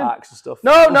club car with him. parks and stuff.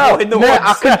 No. Mate,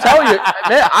 I can tell you,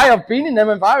 mate, I have been in them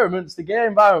environments, the gay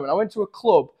environment. I went to a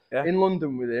club in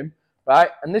London with him, right?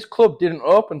 And this club didn't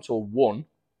open till 1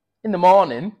 in the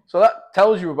morning. So that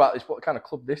tells you about what kind of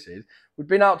club this is. We'd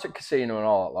been out to casino and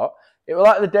all that lot. It was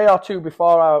like the day or two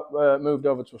before I moved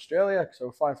over to Australia, because I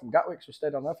was flying from Gatwick, so I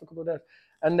stayed on there for a couple of days.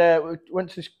 And we went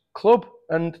to this club,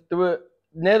 and there were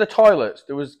near the toilets.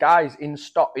 There was guys in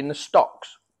the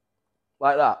stocks,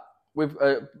 like that, with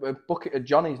a bucket of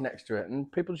Johnnies next to it,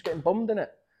 and people just getting bummed in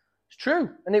it. It's true,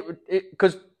 and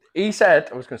because he said,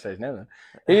 I was going to say his name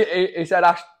then. He said,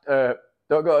 Ash, don't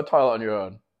go to the toilet on your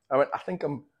own. I went, I think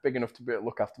I'm big enough to be able to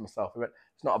look after myself. He went,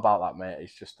 it's not about that, mate.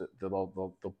 It's just that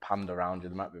they'll pand around you.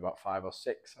 There might be about 5 or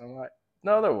 6. And I'm like,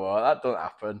 no, there won't. That don't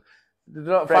happen. They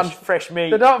don't fresh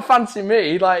meat. They don't fancy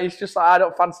me. Like, it's just like, I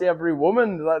don't fancy every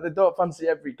woman. Like, they don't fancy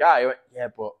every guy. I went, yeah,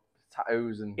 but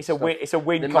tattoos and it's a win. It's a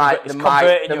win. They might. I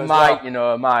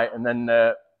might. And then,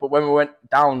 but when we went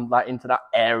down like into that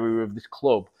area of this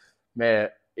club, mate,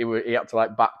 he had to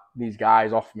like back these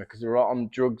guys off me because they were all on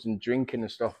drugs and drinking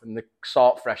and stuff, and they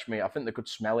sought fresh meat. I think they could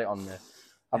smell it on me.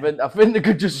 I think they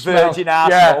could just virgin smell.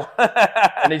 arsehole.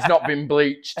 Yeah. And he's not been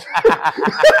bleached.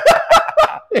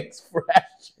 It's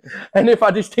fresh. And if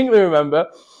I distinctly remember,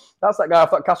 that's that guy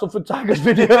off that Castleford Tigers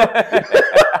video.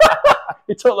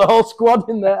 He took the whole squad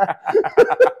in there.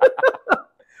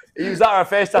 He used that on a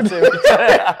face tattoo.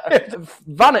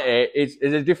 Vanity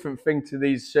is a different thing to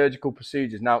these surgical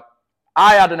procedures. Now,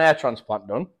 I had an hair transplant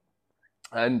done,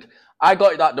 and I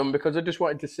got that done because I just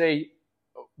wanted to see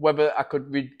whether I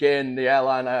could regain the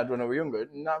hairline I had when I was younger.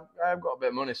 And I've got a bit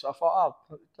of money, so I thought,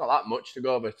 it's not that much to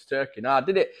go over to Turkey. No, I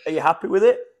did it. Are you happy with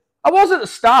it? I was at the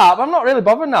start, but I'm not really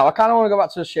bothered now. I kind of want to go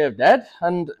back to a shaved head.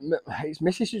 And his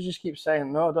missus just keeps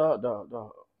saying, no,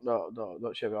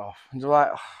 don't shave it off. And I'm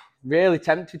like, really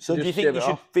tempted to So just do you think you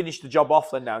should finish the job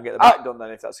off then now and get the back done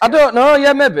then, if that's the case? I don't know,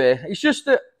 yeah, maybe. It's just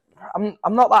that I'm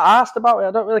not that arsed about it.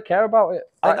 I don't really care about it.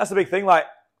 I think that's the big thing. Like,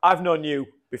 I've known you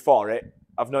before it.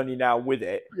 I've known you now with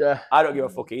it. Yeah. I don't give a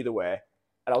fuck either way.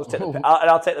 And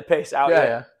I'll take the piss out of you.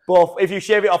 Yeah. Both. If you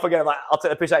shave it off again, like, I'll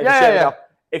take the piss out if you shave it off.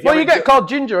 Well, you get called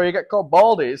ginger or you get called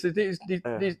baldy. There's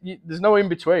no in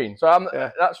between. So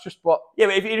that's just what. Yeah,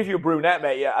 but even if you're a brunette,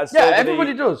 mate,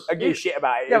 everybody does. I give you shit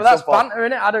about it. Yeah, but that's banter,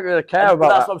 innit? I don't really care about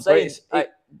that. That's what I'm saying.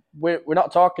 We're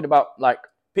not talking about like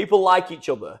people like each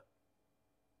other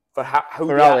for who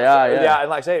they are. Yeah, and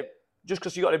like I say, just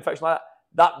because you got an infection like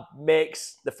that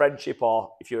makes the friendship,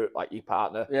 or if you're like your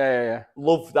partner,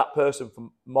 love that person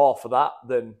more for that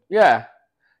than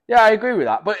I agree with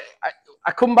that. But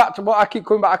I come back to what I keep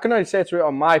coming back. I can only say to it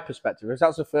on my perspective, because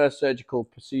that's the first surgical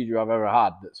procedure I've ever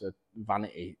had. That's a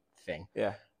vanity thing.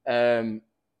 Yeah.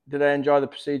 Did I enjoy the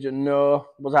procedure? No.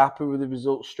 Was I happy with the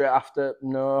results straight after?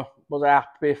 No. Was I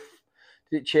happy?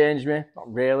 Did it change me?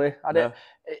 Not really.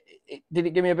 Did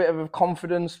it give me a bit of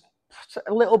confidence?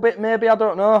 A little bit, maybe. I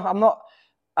don't know.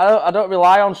 I don't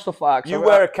rely on stuff like that. You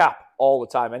wear a cap all the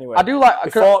time, anyway. I do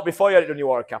like before you had it done. You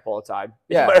wore a cap all the time.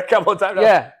 Yeah. You wear a cap all the time now.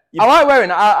 Yeah. I like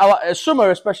wearing it. I like,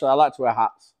 summer especially, I like to wear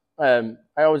hats. I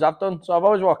always have done. So I've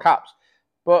always wore caps.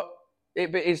 But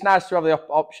it's nice to have the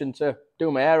option to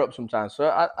do my hair up sometimes. So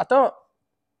I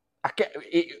get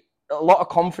it, a lot of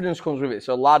confidence comes with it.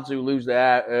 So lads who lose their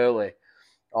hair early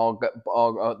or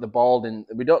the balding,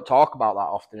 we don't talk about that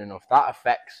often enough. That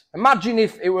affects. Imagine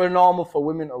if it were normal for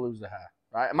women to lose their hair.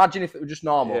 Right? Imagine if it were just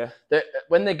normal. Yeah. That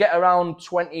when they get around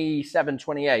 27,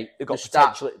 28, they've got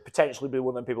potentially be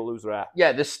one of them people lose their hair.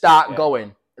 Yeah, they start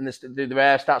going, and the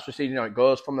hair starts receding. It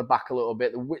goes from the back a little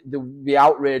bit. The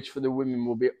outrage for the women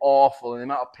will be awful, and the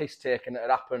amount of piss taking that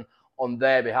would happen on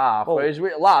their behalf. Whereas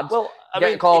with lads,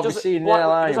 getting called receding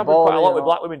hairline, it does happen quite a lot with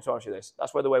black women to answer this.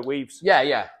 That's where they wear weaves.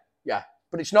 Yeah.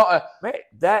 But it's not a mate.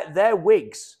 Their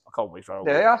wigs. I can't wigs.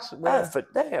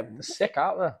 They're sick,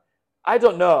 aren't they? I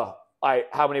don't know. Like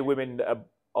how many women that are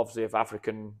obviously of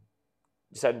African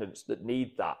descendants that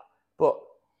need that, but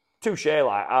touche.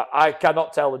 Like I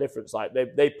cannot tell the difference. Like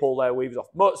they pull their weaves off.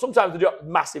 Sometimes they do it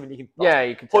massive, and you can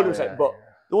 100%. But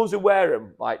the ones who wear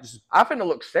them, like just I think they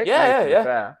look sick. Yeah.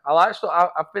 Fair. I like stuff.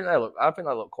 I think they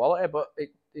look quality, but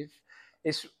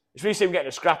it's. It's really seem getting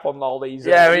a scrap on all these.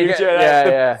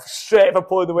 Straight for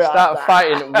pulling the way out. Start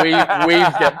fighting,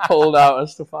 weaves get pulled out and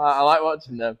stuff. I like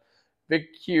watching them. Big,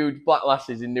 huge black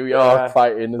lasses in New York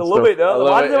fighting. And I love it, though.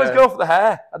 Why do they always go for the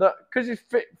hair? I don't, because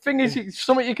the thing is, it's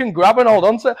something you can grab and hold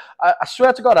on to. I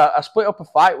swear to God, I split up a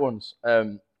fight once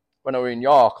when I was in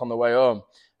York on the way home.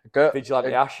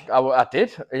 Vigilante Ash? I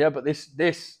did, but this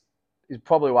is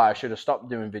probably why I should have stopped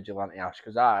doing Vigilante Ash,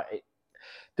 because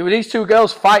there were these two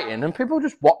girls fighting and people were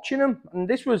just watching them. And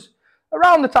this was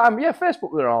around the time,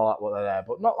 Facebook and all that were there,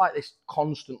 but not like this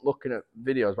constant looking at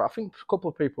videos. But I think a couple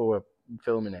of people were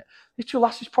filming it. These two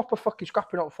lasses proper fucking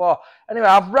scrapping up for. Anyway,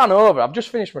 I've ran over. I've just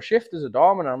finished my shift as a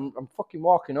doorman. I'm fucking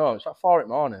walking home. It's like 4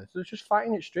 a.m. So they're just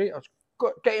fighting it street. I was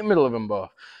getting in the middle of them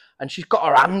both. And she's got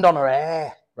her hand on her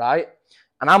hair, right?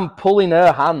 And I'm pulling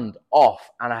her hand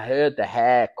off, and I heard the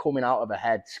hair coming out of her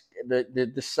head.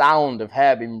 The sound of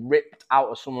hair being ripped out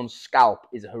of someone's scalp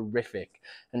is horrific.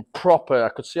 And proper, I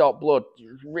could see all blood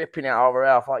ripping it out of her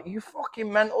hair. I thought, you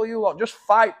fucking mental, you lot. Just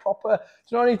fight proper.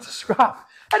 There's no need to scrap.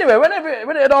 Anyway, when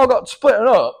it had all got split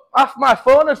up, after my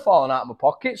phone had fallen out of my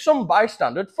pocket, some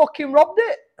bystander had fucking robbed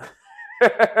it.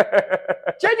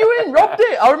 Genuine, robbed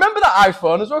it. I remember that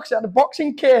iPhone as well, because it had a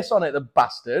boxing case on it, the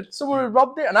bastard. Someone had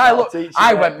robbed it, and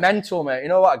I went mental, mate. You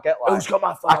know what I get like? Who's got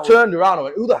my phone? I turned around and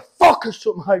went, who the fuck has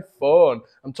took my phone?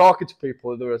 I'm talking to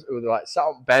people who were like sat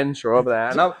on bench or over there,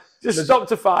 and I'm just stopped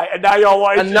to fight, and now you're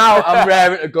watching. And now I'm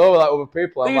raring to go with like other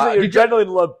people. Things like your adrenaline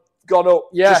level gone up.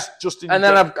 Yeah, just in and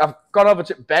then I've gone over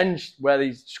to bench where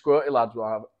these squirty lads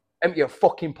were. Empty your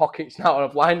fucking pockets now, and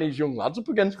I've lined these young lads up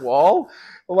against the wall.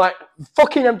 I'm like,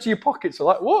 fucking empty your pockets. I'm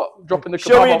like, what? Dropping the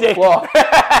kebab on the floor.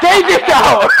 Get your dick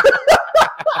out!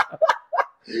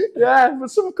 Yeah,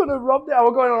 but someone could have robbed it. I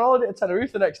was going on holiday to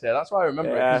Tenerife the next day. That's why I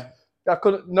remember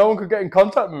it. No one could get in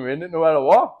contact with me and didn't know where I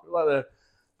was. Like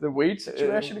the weed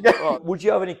situation again. Would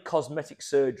you have any cosmetic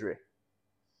surgery?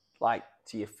 Like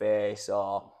to your face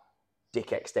or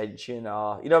dick extension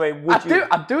or, you know what I mean?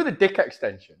 I'd do the dick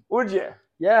extension. Would you?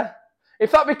 Yeah.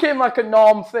 If that became like a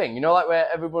norm thing, you know, like where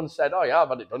everyone said, "Oh yeah, I've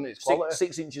had it done. It's quality."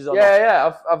 6 inches on.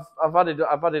 Yeah. I've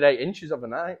added 8 inches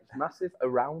overnight. It's massive,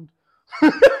 around.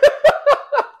 In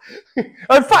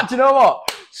fact, you know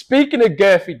what? Speaking of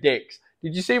girthy dicks,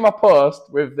 did you see my post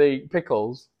with the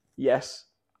pickles? Yes.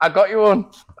 I got you one.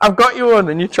 I've got you one,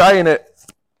 and you're trying it.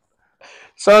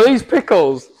 So these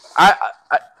pickles, I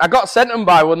got sent them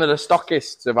by one of the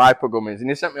stockists of Hyper Gummies, and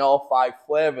he sent me all 5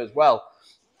 flavours. Well.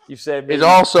 He's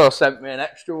also sent me an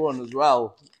extra one as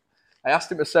well. I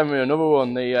asked him to send me another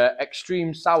one, the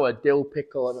extreme sour dill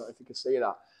pickle. I don't know if you can see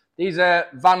that. These are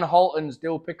Van Holten's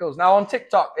dill pickles. Now on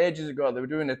TikTok ages ago, they were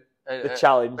doing the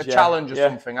challenge. A challenge or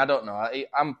something. I don't know.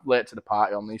 I'm late to the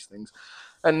party on these things.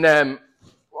 And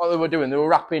what they were doing, they were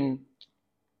wrapping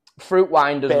fruit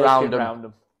winders around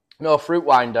them. No, fruit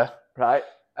winder. Right.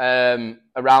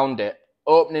 Around it,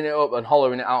 opening it up and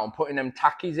hollowing it out and putting them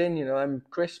tackies in, them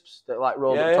crisps that like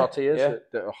rolled up tortillas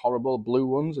that are horrible, blue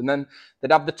ones. And then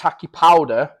they'd have the tacky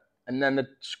powder and then they'd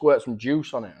squirt some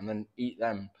juice on it and then eat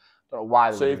them. I don't know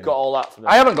why. So you've got all that for them?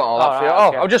 I haven't got all that for you.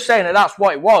 Okay. I'm just saying that's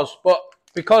what it was. But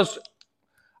because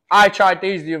I tried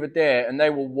these the other day and they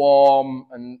were warm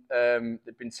and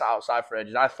they'd been sat outside for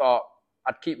ages, I thought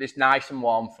I'd keep this nice and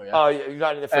warm for you. Oh, you're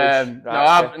not in the fridge?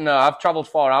 I've travelled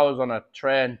 4 hours on a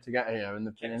train to get here and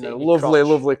they've been in a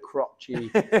lovely crotchy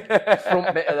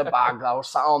front bit of the bag. I was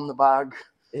sat on the bag,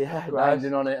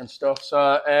 grinding on it and stuff.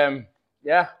 So,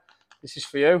 this is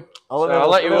for you. I'll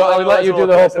let you do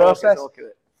the whole process.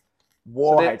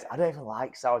 Warheads. I don't even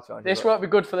like sour tomato. This won't be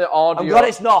good for the audio. I'm glad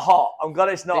it's not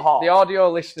hot. The audio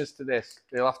listeners to this,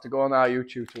 they'll have to go on our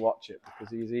YouTube to watch it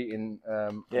because he's eating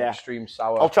extreme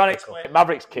sour. I'll try and explain it.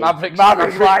 Maverick's keen.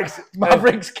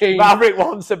 Maverick's keen. Maverick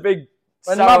wants a big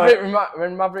when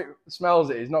Maverick smells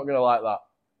it, he's not going to like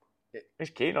that. He's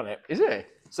keen on it. Is he?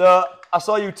 So I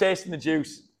saw you tasting the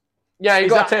juice. Yeah,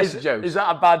 you've got to taste the juice. Is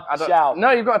that a bad shout?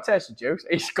 No, you've got to taste the juice.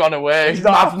 He's gone away.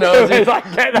 Mav knows it.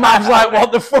 Mav's like,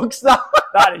 what the fuck's that?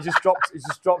 He just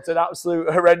dropped an absolute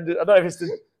horrendous. I don't know if it's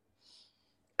the.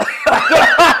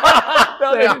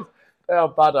 They are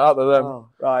bad, aren't they? Them? Oh,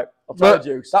 right, I'll try the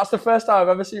juice. That's the first time I've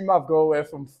ever seen Mav go away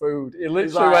from food. He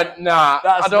literally went, "Nah,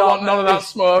 I don't want none of that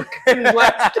smoke." He's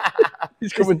left.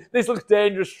 He's coming. This looks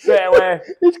dangerous straight away.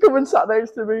 He's coming sat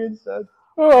next to me instead.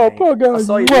 Oh, poor guy. I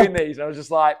saw you doing these, and I was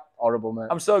just like, horrible, mate.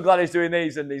 I'm so glad he's doing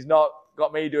these, and he's not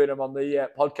got me doing them on the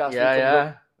podcast.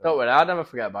 Yeah. Don't worry, I'll never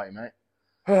forget about you, mate.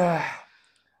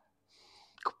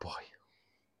 Good boy.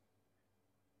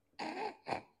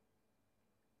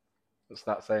 What's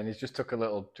that saying? He's just took a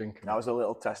little drink. That was a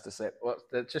little tester sip.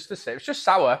 Just a sip. It's just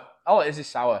sour. All it is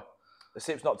sour. The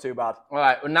sip's not too bad. All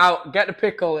right, well now get the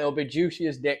pickle. It'll be juicy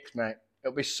as dicks, mate.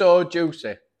 It'll be so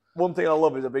juicy. One thing I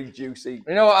love is a big juicy.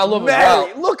 You know what I love as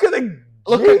well? Look at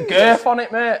the girth on it,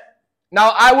 mate.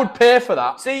 Now I would pay for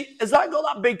that. See, has that got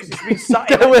that big because it's been sat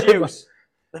in the juice?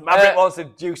 The Maverick wants a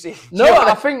juicy. No,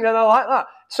 I think that I like that.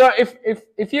 So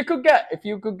if you could get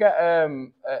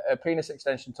a penis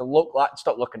extension to look like,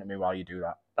 stop looking at me while you do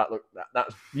that.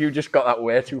 That's you just got that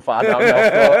way too far down your throat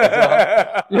as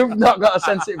well. You've not got a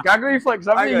sensitive gag reflex,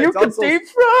 have you? You can deep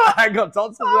throat. I got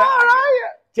tonsils. All right.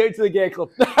 Take me to the gay club.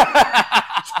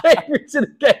 Take me to the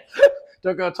gay.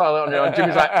 Don't go to the toilet on your own.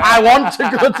 Jimmy's like, I want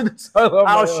to go to the toilet.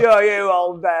 I'll show you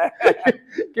all day.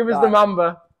 Give us the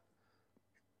mamba.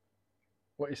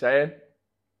 What are you saying?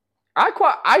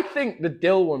 I think the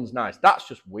dill one's nice. That's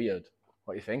just weird.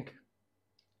 What do you think?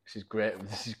 This is great.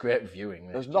 This is great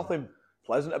viewing. There's nothing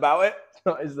pleasant about it.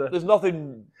 Is there? There's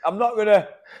nothing. I'm not gonna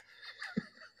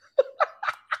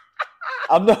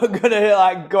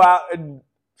like go out and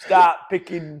start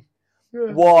picking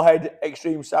Warhead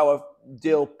extreme sour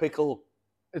dill pickle.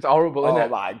 It's horrible, isn't it? Oh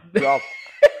my god!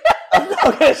 I'm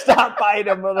not gonna start buying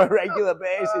them on a regular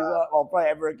basis. I'll probably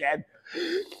ever again.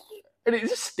 And it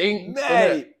just stinks,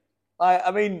 mate.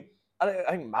 I mean, I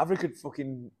think Maverick could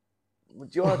fucking. Do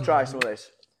you want to try some of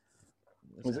this?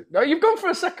 No, you've gone for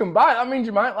a second bite. That means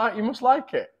you must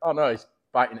like it. Oh no, he's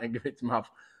biting it. Give it to Mav.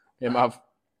 Here, Mav.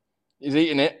 He's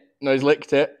eating it. No, he's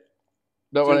licked it.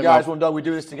 Don't want it, guys, Mav. one dog. We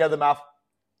do this together, Mav.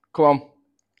 Come on.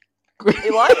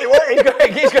 He likes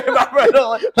it. He's going back for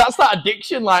another. That's that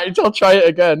addiction. Like, I'll try it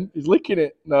again. He's licking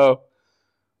it. No.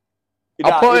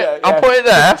 I'll put it there. I'll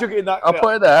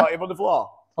put it there. On the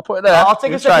floor. I'll put it there. I'll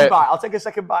take a second bite. I'll take a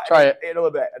second bite. Try it. In a little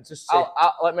bit and just see.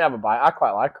 Let me have a bite. I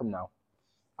quite like them now.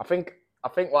 I think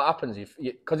what happens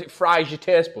because it fries your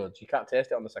taste buds. You can't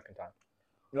taste it on the second time.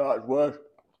 No, it's worse.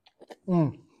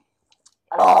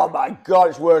 Oh my god,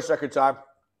 it's worse second time.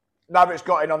 Maverick's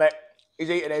got in on it. He's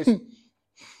eating his.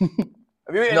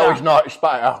 Have you eaten No, that? he's not. He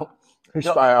spat it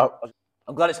out.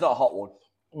 I'm glad it's not a hot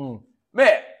one.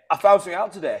 Mate, I found something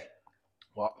out today.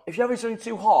 What? If you're having something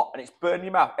too hot and it's burning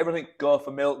your mouth, everything go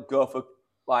for milk, go for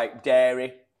like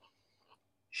dairy,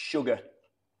 sugar.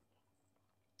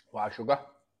 Why sugar?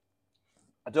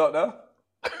 I don't know.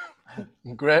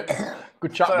 Great.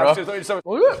 Good chat, bro.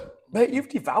 Mate, you've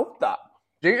devoured that.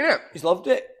 Eating it? He's loved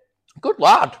it. Good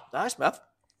lad. Nice, Mav.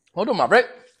 Hold on, Maverick.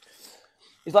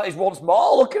 He's like, he's once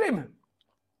more. Look at him.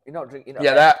 You're not drinking.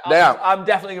 Yeah, they are. I'm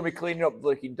definitely going to be cleaning up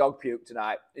looking dog puke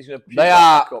tonight. He's going to. They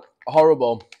are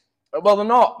horrible. Well, they're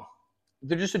not.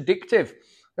 They're just addictive.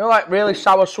 You know, like really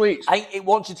sour sweets. I think it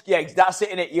wants you to. Yeah, that's it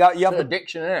in it. You have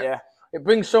addiction, isn't it? Yeah. it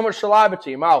brings so much saliva to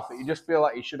your mouth that you just feel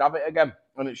like you should have it again.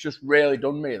 And it's just really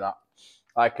done me that.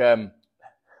 Like, I'm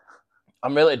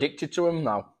really addicted to them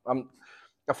now.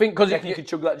 I think because you can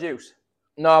chug that juice.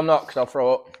 No, I'm not, because I'll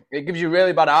throw up. It gives you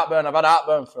really bad heartburn. I've had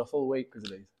heartburn for a full week because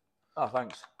of these. Oh,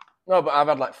 thanks. No, but I've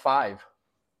had like 5.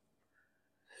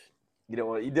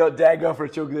 You don't dare go for a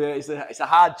chug. It's a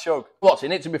hard chug. What's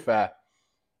in it, to be fair?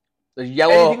 There's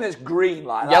yellow. Anything that's green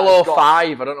like that. Yellow 5.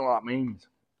 I don't know what that means.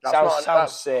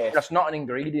 Sounds safe. That's not an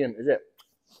ingredient, is it?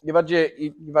 You've had your.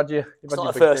 It's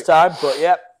not the first time, but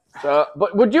yeah. So,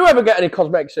 but would you ever get any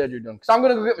cosmetic surgery done? Because I'm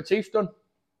going to go get my teeth done.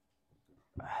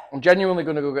 I'm genuinely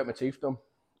going to go get my teeth done.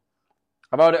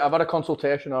 I've had a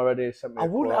consultation already. I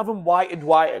wouldn't have them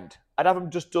whitened. I'd have them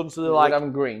just done so they're like. I'd have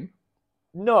them green.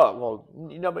 No, well,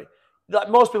 you know, but like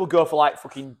most people go for like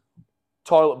fucking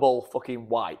toilet bowl fucking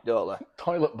white, don't they?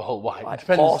 Toilet bowl white. Like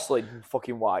porcelain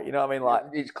fucking white. You know what I mean? Like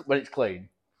when it's clean.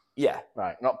 Yeah.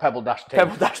 Right. Not pebble dash teeth.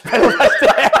 Pebble dash.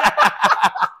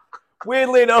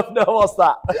 Weirdly enough, no, what's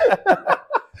that?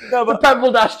 No, but the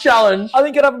Pebble Dash challenge. I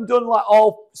think I'd have them done like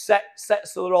all set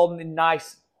so they're all in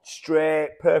nice,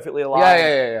 straight, perfectly aligned.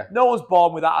 Yeah. No one's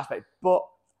born with that aspect, but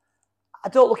I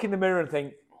don't look in the mirror and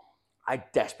think I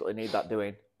desperately need that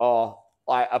doing, or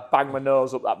like I bang my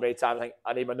nose up that many times. I think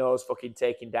I need my nose fucking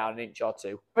taken down an inch or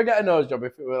two. If I get a nose job,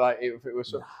 if it was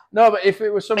some, no, but if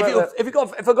it was something,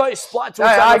 if I got it splattered to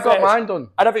I got mine done.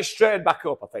 I'd have it straightened back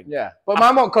up. I think. Yeah, but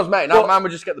mine wasn't cosmetic. Mine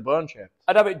would just get the bone shape.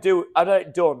 I'd have it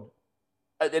done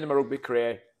at the end of my rugby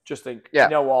career. Just think, you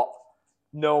know what?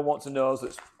 No one wants a nose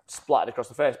that's splattered across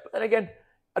the face. But then again,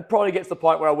 I'd probably get to the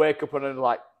point where I wake up and I'm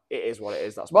like, it is what it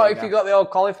is. That's what if you got the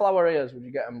old cauliflower ears? Would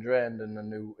you get them drained and a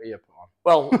new ear put on?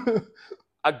 Well,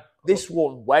 this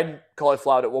one went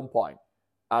cauliflowered at one point,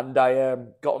 and I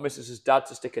got my missus's dad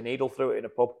to stick a needle through it in a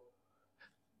pub.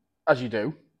 As you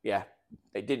do. Yeah,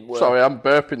 it didn't work. Sorry, I'm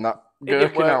burping that.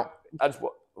 Gherkin out.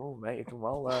 Oh, mate, you've done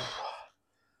well there.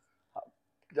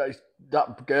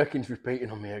 That gherkin's repeating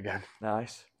on me again.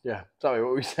 Nice. Yeah. Sorry,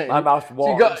 what were we saying? My mouth's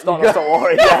watering. Stop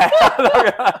worrying.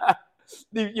 Yeah.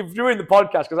 You've ruined the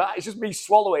podcast because it's just me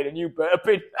swallowing and you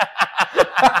burping.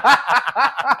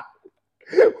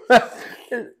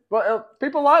 But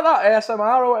people like that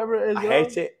ASMR or whatever it is. I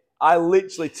hate it. I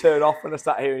literally turn off when I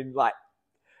start hearing like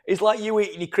it's like you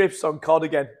eating your crisps on cod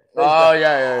again.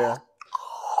 Yeah.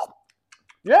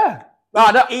 Yeah.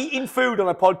 Eating food on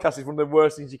a podcast is one of the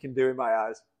worst things you can do in my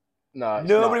eyes. No,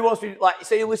 nobody wants to like.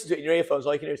 Say you listen to it in your earphones,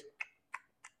 all you can do is.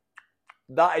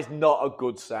 That is not a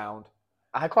good sound.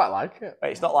 I quite like it.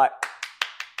 It's not like.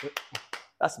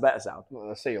 That's a better sound.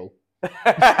 A seal.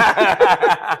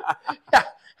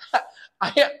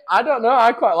 I don't know.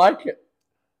 I quite like it.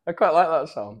 I quite like that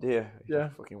sound. Yeah.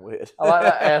 Fucking weird. I like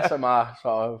that ASMR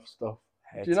sort of stuff.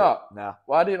 Do you not? Nah.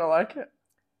 Why do you not like it?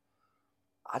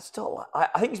 I just don't like.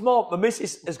 I think it's more. My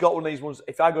missus has got one of these ones.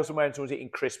 If I go somewhere and someone's eating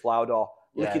crisp loud or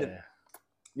licking it,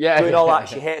 doing all that,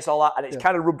 she hates all that, and it's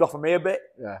kind of rubbed off on me a bit.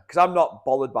 Yeah. Because I'm not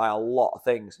bothered by a lot of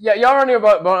things. Yeah, you're only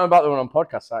about the one on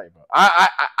podcasts, aren't you, bro?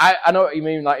 I know what you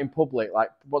mean, like in public,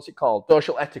 like what's it called?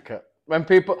 Social etiquette. When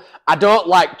people, I don't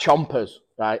like chompers,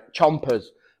 right? Chompers.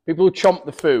 People who chomp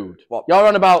the food. What? You're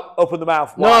on about open the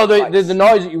mouth. No, the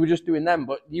noise that you were just doing then,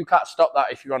 but you can't stop that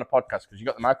if you're on a podcast because you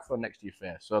got the microphone next to your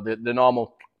face. So the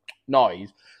normal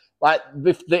noise, like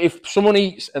if someone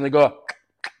eats and they go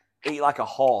eat like a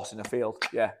horse in a field,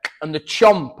 yeah, and the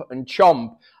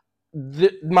chomp,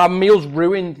 my meal's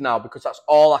ruined now because that's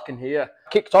all I can hear.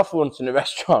 Kicked off once in a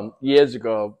restaurant years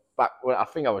ago. Back when I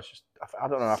think I was I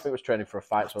don't know. I think I was training for a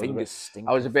fight. So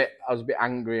I was a bit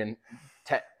angry and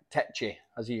tetchy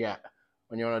as you get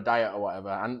when you're on a diet or whatever.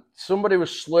 And somebody was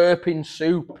slurping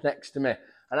soup next to me.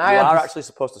 And you are actually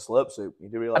supposed to slurp soup. You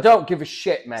do realise? I don't give a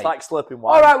shit, mate. It's like slurping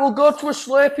wine. All right, we'll go to a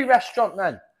slurpy restaurant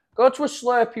then. Go to a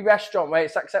slurpy restaurant where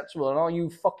it's acceptable and all you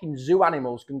fucking zoo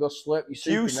animals can go slurp your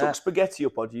soup. Do you suck spaghetti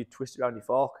up or do you twist it around your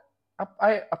fork?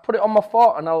 I put it on my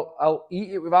fork and I'll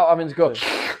eat it without having to go.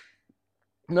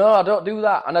 No, I don't do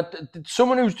that. And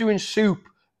someone who's doing soup,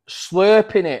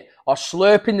 slurping it or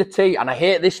slurping the tea, and I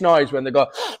hate this noise when they go,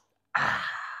 ah.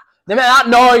 They make that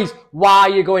noise while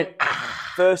you're going,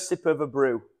 ah. First sip of a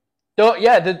brew.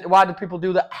 Why do people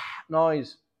do that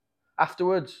noise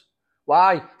afterwards?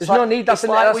 Why? There's no need. That's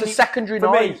a secondary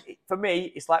noise. For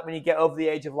me, it's like when you get over the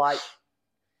age of like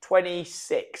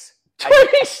 26.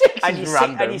 26 and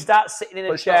you start sitting in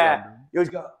a chair. You always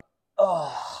go,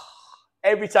 oh.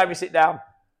 Every time you sit down.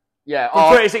 Yeah.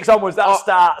 From 26 onwards, that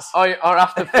starts. Or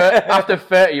after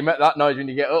 30, you make that noise when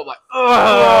you get up, like,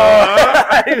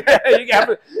 oh. you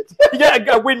get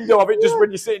a window of it just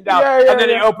when you're sitting down, and then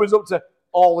it opens up to,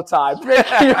 all the time.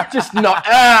 You're just not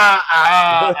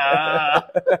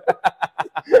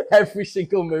every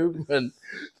single movement.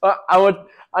 But I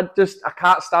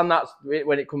can't stand that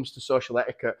when it comes to social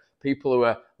etiquette. People who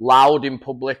are loud in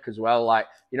public as well, like,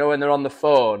 you know, when they're on the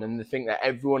phone and they think that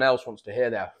everyone else wants to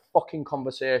hear their fucking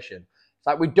conversation. It's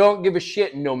like, we don't give a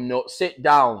shit, numbnut. Sit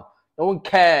down. No one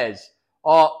cares.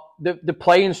 Or they're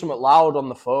playing something loud on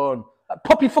the phone. Like,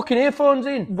 pop your fucking earphones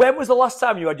in. When was the last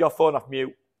time you had your phone off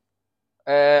mute?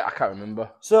 I can't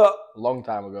remember. So a long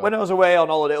time ago. When I was away on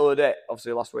holiday the other day,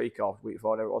 obviously last week or week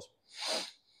before, whatever it was,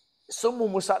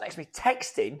 someone was sat next to me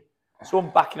texting,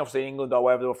 someone back in obviously England or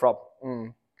wherever they were from,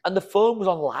 and the phone was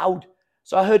on loud.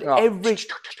 So I heard every...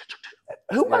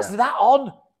 Who has that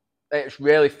on? It's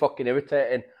really fucking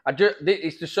irritating.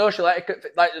 It's the social etiquette.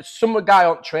 Like, some guy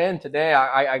on train today,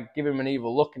 I give him an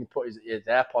evil look and he put his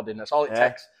AirPod in. That's all it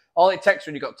takes. All it takes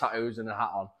when you got tattoos and a hat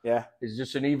on, is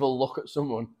just an evil look at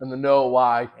someone and they know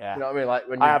why. Yeah. You know what I mean? Like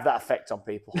when I have that effect on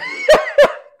people.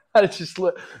 And it's just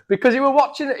because you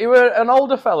were an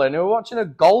older fella and you were watching a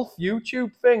golf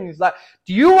YouTube thing. It's like,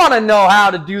 do you want to know how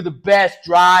to do the best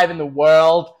drive in the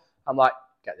world? I'm like,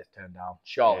 get this turned down.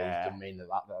 Surely he doesn't mean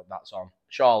that's on.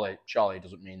 Surely he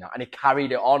doesn't mean that. And he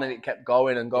carried it on and it kept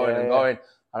going and going and going.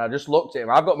 And I just looked at him.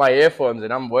 I've got my earphones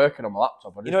in. I'm working on my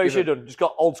laptop. You know what you should have done? Just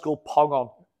got old school Pong on.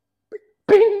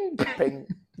 Bing! Bing.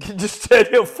 Just turn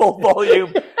it up full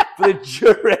volume for the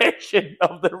duration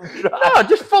of the drive. No,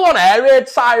 just full on air raid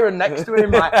siren next to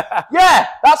him. Like, yeah,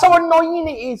 that's how annoying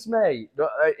it is, mate.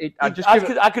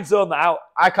 I could zone that out.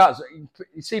 I can't.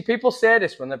 You see, people say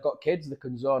this when they've got kids, they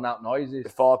can zone out noises.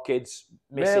 Before kids,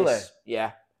 missus. Really?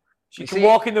 Yeah. She can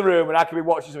walk in the room and I can be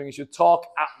watching something and she'll talk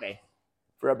at me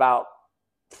for about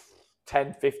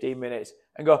 10, 15 minutes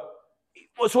and go,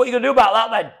 so what are you going to do about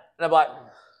that then? And I'm like,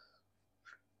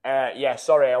 yeah,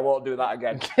 sorry, I won't do that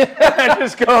again.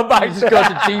 Just go back. Just go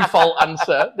to default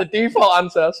answer. The default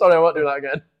answer, sorry, I won't do that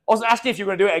again. I wasn't asking if you were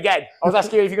going to do it again. I was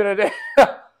asking you if you're going to do it.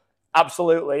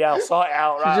 Absolutely, yeah, I'll sort it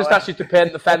out. She just asked you to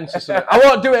paint the fence or something. I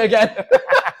won't do it again.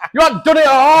 You haven't done it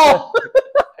at all.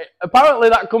 Apparently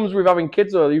that comes with having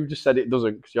kids, or you've just said it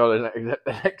doesn't because you're an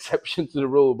exception to the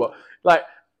rule. But like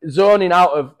zoning out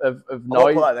of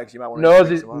noise,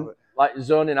 noises, like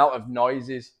zoning out of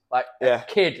noises. Like a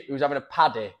kid who's having a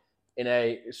paddy in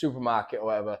a supermarket or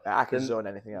whatever. I can zone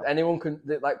anything out. Anyone can,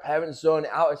 like parents zone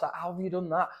it out. It's like, how have you done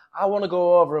that? I want to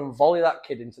go over and volley that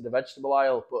kid into the vegetable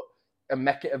aisle, and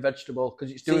make it a vegetable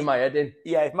because it's doing my head in.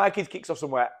 Yeah, if my kid kicks off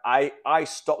somewhere, I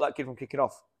stop that kid from kicking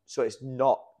off so it's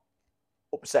not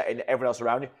upsetting everyone else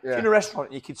around you. Yeah. If you're in a restaurant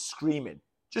and your kid's screaming,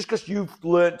 just because you've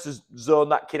learned to zone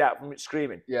that kid out from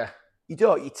screaming, you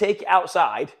don't. You take it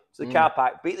outside to the car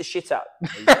park, beat the shit out.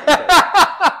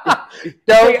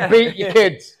 Don't beat your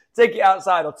kids. Take it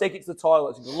outside or take it to the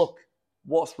toilets and go, look,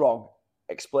 what's wrong?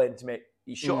 Explain to me.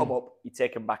 You shut them up, you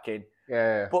take them back in.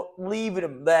 Yeah. But leaving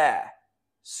them there,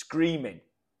 screaming,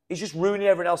 it's just ruining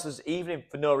everyone else's evening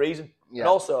for no reason. Yeah. And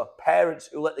also, parents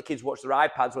who let the kids watch their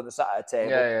iPads when they're sat at a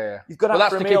table. Yeah. You've gone out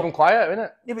for a meal. Keep them quiet, isn't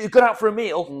it? Yeah, but you've gone out for a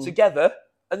meal together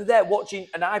and they're there watching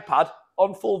an iPad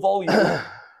on full volume.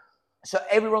 So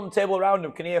everyone on the table around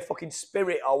them can hear fucking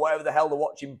Spirit or whatever the hell they're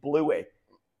watching, Bluey,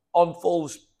 on full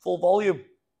volume.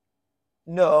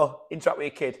 No, interact with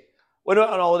your kid. We're not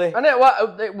on holiday.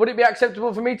 And would it be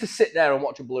acceptable for me to sit there and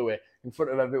watch a Bluey in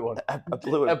front of everyone? A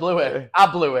Bluey. A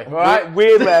Bluey. All right?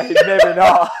 Weirdly, maybe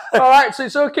not. All right, so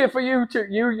it's okay for you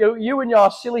you and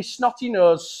your silly, snotty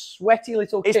nose, sweaty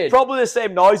little kid. It's probably the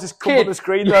same noise as come on the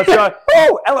screen. Though.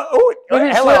 Oh,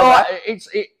 hello.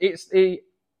 It's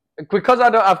because I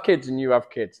don't have kids and you have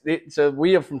kids. So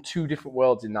we are from two different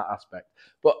worlds in that aspect.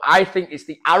 But I think it's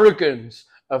the arrogance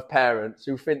of parents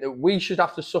who think that we should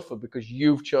have to suffer because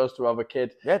you've chose to have a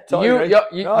kid. Yeah, totally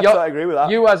agree. I totally agree with that.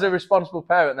 You as a responsible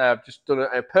parent there have just done it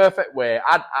in a perfect way.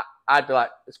 I'd be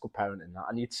like, it's good parenting that.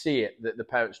 And you'd see it, that the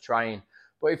parent's trying.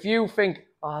 But if you think,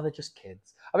 they're just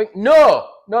kids. I think, no,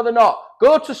 they're not.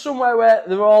 Go to somewhere where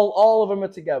they're all of them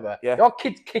are together. Yeah. Your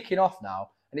kid's kicking off now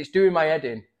and it's doing my head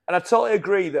in. And I totally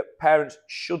agree that parents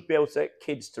should be able to take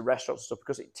kids to restaurants and stuff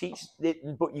because it teaches,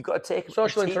 but you've got to take them.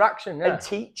 Social interaction, and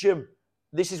teach them.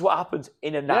 This is what happens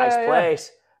in a nice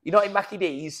place. You're not in Mackie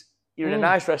D's. You're in a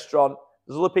nice restaurant.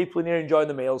 There's other people in here enjoying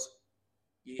the meals.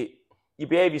 You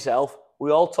behave yourself.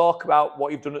 We all talk about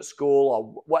what you've done at school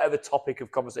or whatever topic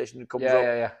of conversation that comes up.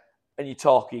 Yeah. And you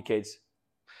talk to your kids.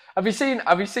 Have you seen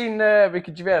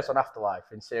Ricky Gervais on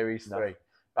Afterlife in series 3?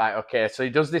 Right, okay. So he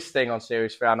does this thing on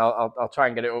series 3, and I'll try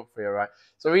and get it up for you, right?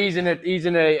 So he's in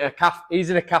a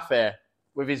cafe,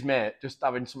 with his mate, just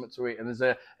having something to eat, and there's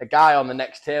a guy on the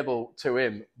next table to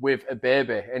him with a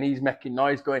baby, and he's making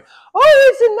noise going,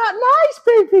 "Oh, isn't that nice,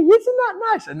 baby? Isn't that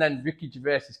nice?" And then Ricky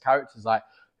Gervais's character's like,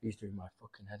 "He's doing my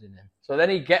fucking head in him." So then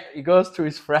he goes to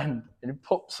his friend, and he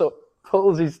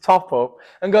pulls his top up,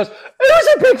 and goes, "Who's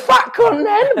a big fat cunt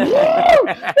then? Who's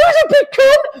a big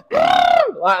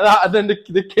cunt?" Like that, and then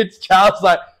the kid's child's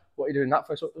like, "What are you doing that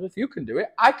for?" So, if you can do it,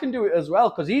 I can do it as well,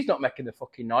 because he's not making the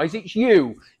fucking noise. It's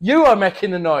you. You are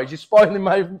making the noise. You're spoiling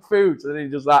my food. So then he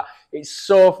does that. It's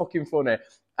so fucking funny.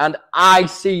 And I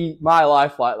see my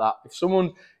life like that. If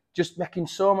someone just making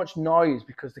so much noise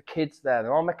because the kid's there,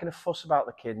 they're all making a fuss about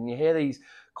the kid, and you hear these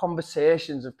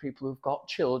conversations of people who've got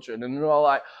children, and they're all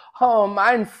like, "Oh,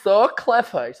 mine's so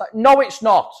clever." It's like, no, it's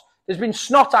not. There's been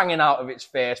snot hanging out of its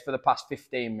face for the past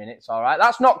 15 minutes, all right?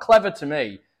 That's not clever to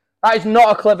me. That is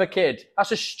not a clever kid.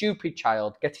 That's a stupid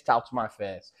child. Get it out of my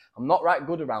face. I'm not right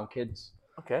good around kids.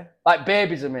 Okay. Like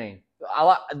babies, I mean.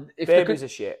 Babies are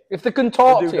shit. If they can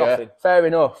talk to you, fair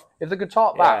enough. If they can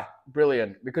talk back,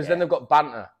 brilliant. Because then they've got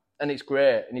banter, and it's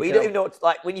great. And but you don't even know what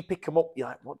like when you pick them up, you're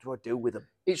like, what do I do with them?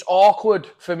 It's awkward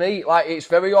for me. Like, it's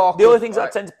very awkward. The only things that I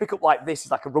tend to pick up like this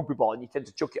is like a rugby ball, and you tend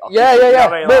to chuck it off. Yeah. You know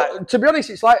what I mean? But to be honest,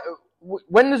 it's like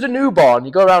when there's a newborn,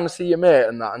 you go around and see your mate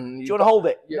and that. And do you want to hold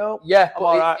it? No. Yeah, I'm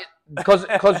all right. Because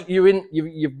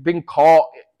you've been caught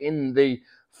in the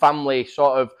family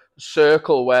sort of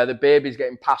circle where the baby's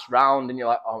getting passed round, and you're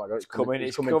like, "Oh my god, it's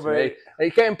coming to me," and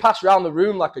it's getting passed around the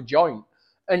room like a joint,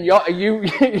 and you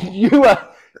are.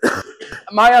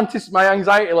 My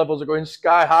anxiety levels are going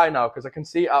sky high now, because I can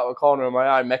see it out of the corner of my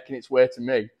eye making its way to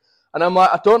me, and I'm like,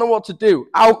 I don't know what to do.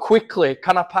 How quickly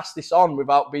can I pass this on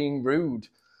without being rude?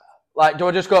 Like, do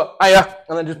I just go, "Hiya,"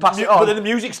 and then just pass it on? But then the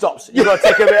music stops. You've got to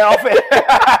take a bit off it.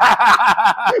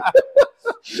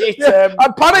 Shit. I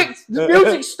panicked. The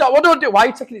music stopped. What do I do? Why are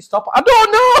you taking it stop? I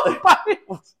don't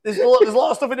know. There's a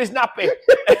lot of stuff in this nappy.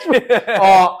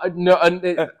 No,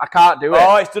 I can't do it.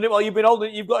 Oh, it's done it while you've been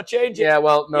holding it. You've got to change it. Yeah,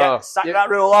 well, no. Yeah, sack that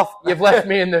rule off. You've left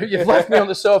me on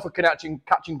the sofa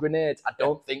catching grenades. I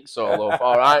don't think so, love.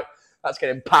 All right, that's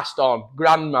getting passed on.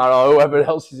 Grandma or whoever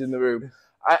else is in the room.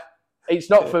 It's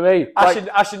not for me.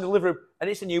 Ash in the living room, and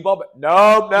it's a new bob.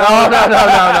 No.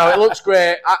 It looks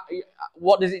great.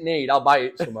 What does it need? I'll buy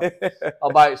it somewhere.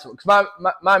 Because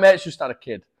my mate's just had a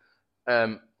kid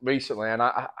recently, and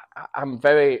I'm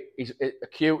very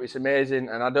cute. It's amazing,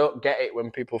 and I don't get it when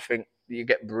people think you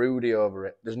get broody over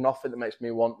it. There's nothing that makes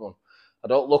me want one. I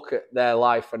don't look at their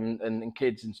life and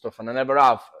kids and stuff, and I never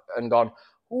have, and gone,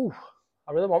 "Ooh,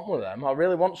 I really want one of them. I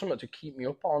really want something to keep me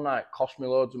up all night, cost me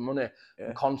loads of money,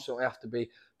 and constantly have to be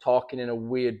talking in a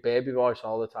weird baby voice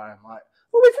all the time. Like,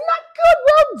 oh, isn't that good?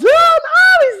 Well done.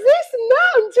 Oh, is this and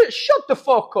that? And just shut the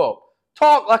fuck up.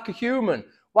 Talk like a human.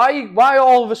 Why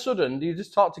all of a sudden do you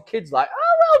just talk to kids like,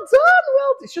 oh, well done?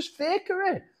 Well, it's just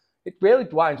fakery. It really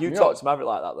winds me up. You talk to Maverick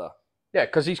like that, though? Yeah,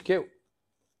 because he's cute.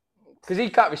 Because he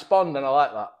can't respond, and I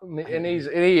like that. And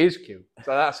he is cute,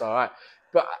 so that's all right.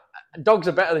 But dogs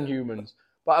are better than humans.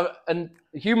 And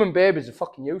human babies are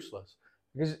fucking useless.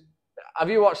 Because have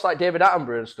you watched like David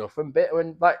Attenborough and stuff? And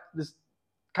when like there's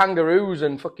kangaroos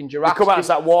and fucking giraffes. They come out and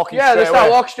start walking. Yeah, they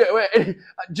start walking straight away.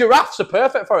 Giraffes are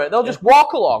perfect for it. They'll just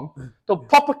walk along. They'll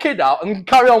pop a kid out and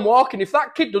carry on walking. If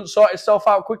that kid doesn't sort itself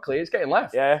out quickly, it's getting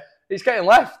left. Yeah, it's getting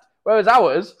left. Whereas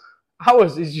ours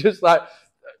is just like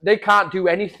they can't do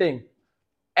anything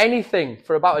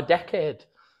for about a decade.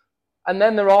 And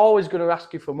then they're always going to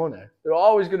ask you for money. They're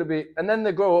always going to be, and then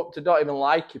they grow up to don't even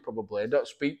like you probably, don't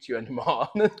speak to you anymore.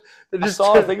 I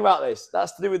saw a thing about this.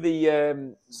 That's to do with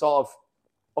the sort of,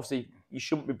 obviously, you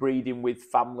shouldn't be breeding with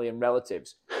family and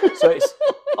relatives. So it's,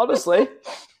 honestly.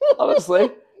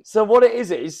 So what it is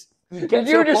you get Did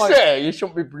you just say you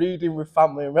shouldn't be breeding with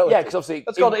family and relatives? Yeah, because obviously.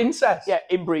 That's called incest. Yeah,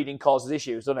 inbreeding causes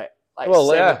issues, doesn't it? Like,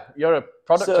 well, yeah, you're a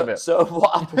product of it. So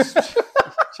what happens?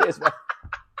 Cheers, man.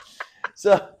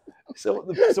 So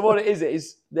what it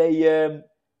is they a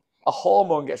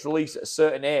hormone gets released at a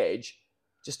certain age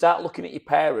to start looking at your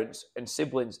parents and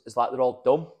siblings as like they're all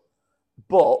dumb.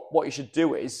 But what you should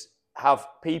do is have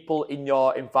people in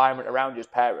your environment around you as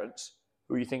parents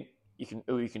who you think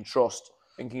who you can trust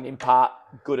and can impart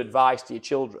good advice to your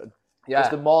children. Yeah.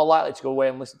 Because they're more likely to go away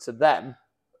and listen to them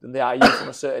than they are you from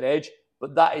a certain age.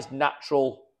 But that is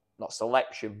natural, not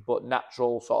selection, but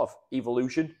natural sort of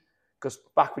evolution. Because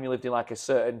back when you lived in like a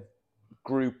certain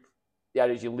group, the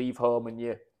idea is you leave home and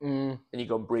you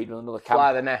go and breed in another camp.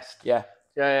 Fly the nest. Yeah.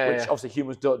 Which obviously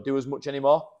humans don't do as much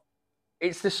anymore.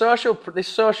 It's this social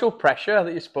pressure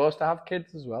that you're supposed to have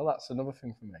kids as well. That's another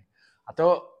thing for me. I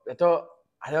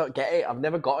don't get it. I've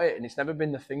never got it, and it's never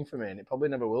been the thing for me, and it probably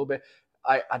never will be.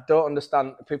 I don't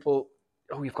understand people.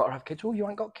 Oh, you've got to have kids. Oh, you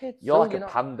ain't got kids. You're So like a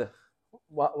panda.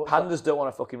 Pandas don't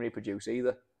want to fucking reproduce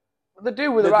either. They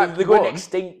do with the right. They're going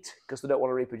extinct because they don't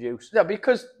want to reproduce. Yeah,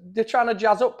 because they're trying to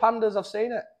jazz up pandas. I've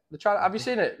seen it. They're trying. Have you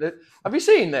seen it? Have you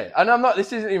seen it? And I'm not.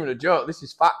 This isn't even a joke. This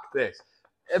is fact. This.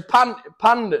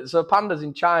 Pandas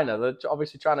in China, they're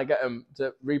obviously trying to get them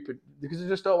to reproduce because they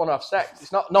just don't want to have sex.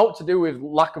 It's not to do with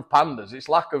lack of pandas. It's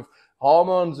lack of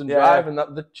hormones and drive, and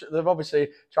that they've obviously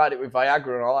tried it with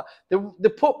Viagra and all that. They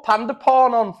put panda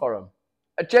porn on for them.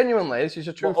 Genuinely, this is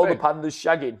a true thing. Other pandas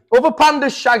shagging. Other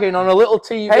pandas shagging on a little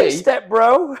TV. Hey, step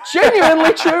bro.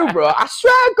 Genuinely true, bro. I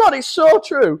swear to God, it's so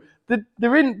true.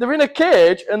 They're in a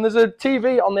cage, and there's a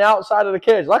TV on the outside of the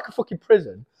cage, like a fucking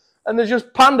prison. And there's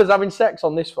just pandas having sex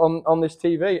on this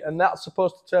TV, and that's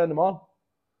supposed to turn them on.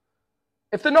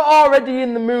 If they're not already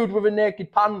in the mood with a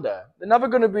naked panda, they're never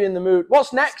going to be in the mood.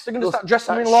 What's next? They're going to start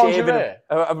dressing in lingerie.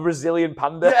 A Brazilian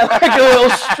panda. Yeah, like a little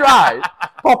stripe.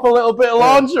 Pop a little bit of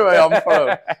lingerie on for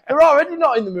them. They're already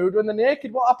not in the mood when they're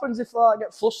naked. What happens if they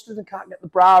get flustered and can't get the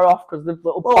bra off because the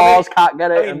little paws can't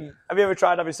get it? Have you ever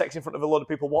tried having sex in front of a load of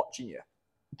people watching you?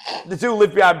 They do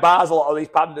live behind bars, a lot of these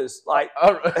pandas. Like,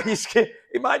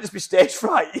 it might just be stage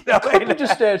fright. You know it could be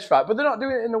just stage fright, but they're not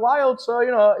doing it in the wild, so,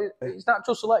 it's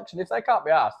natural selection. If they can't be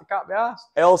asked, they can't be asked.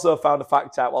 I also found a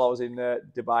fact out while I was in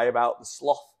Dubai about the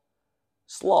sloth.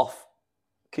 Sloth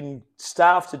can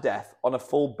starve to death on a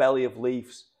full belly of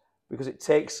leaves because it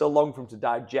takes so long for them to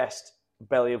digest a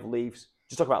belly of leaves.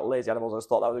 Just talking about lazy animals, I just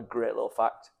thought that was a great little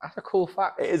fact. That's a cool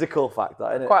fact. It is a cool fact,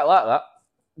 that, isn't it? I quite like that.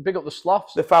 Big up the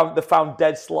sloths. They found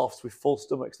dead sloths with full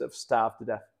stomachs that have starved to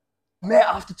death. Mate,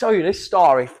 I have to tell you this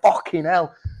story. Fucking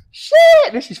hell.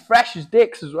 Shit! This is fresh as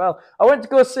dicks as well. I went to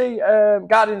go see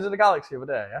Guardians of the Galaxy the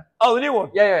other day, yeah? Oh, the new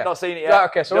one? Yeah. Not seen it yet. Yeah,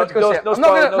 okay, so I went to go see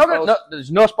it.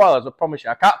 There's no spoilers, I promise you.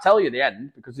 I can't tell you the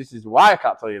end, because this is why I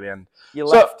can't tell you the end. You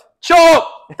left. Shut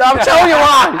up! I'll tell you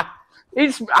why!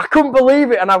 I couldn't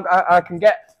believe it, and I can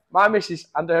get my missus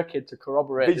and her kid to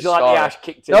corroborate this story. Vigilante Ash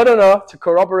kicked in. No. To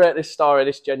corroborate this story,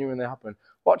 this genuinely happened.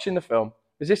 Watching the film,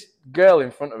 there's this girl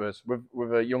in front of us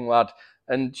with a young lad,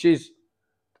 and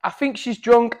I think she's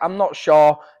drunk, I'm not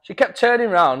sure. She kept turning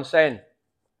around and saying,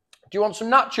 "Do you want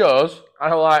some nachos?"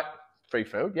 And I'm like, "Free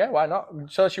food, yeah, why not?"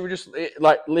 So she was just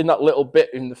like in that little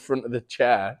bit in the front of the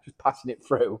chair, just passing it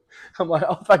through. I'm like,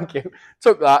 "Oh, thank you."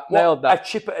 Took that, nailed that. A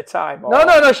chip at a time? Or...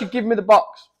 No, she'd give me the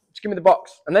box.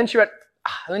 And then she went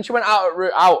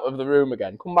out of the room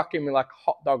again, come back in with like a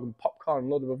hot dog and popcorn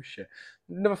and a load of other shit.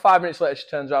 Another 5 minutes later, she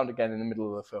turns around again in the middle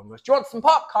of the film. Goes, "Do you want some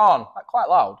popcorn?" Like, quite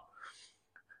loud.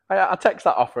 I text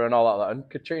that offer and all that, and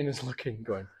Katrina's looking,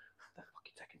 going, "What the fuck are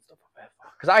you taking stuff off here for?"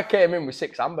 Because I came in with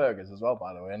 6 hamburgers as well,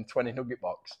 by the way, and 20 nugget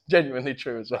box. Genuinely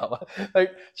true as well.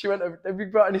 Like, she went, "Have you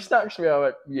brought any snacks for me?" I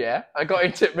went, "Yeah." I got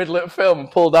into the middle of the film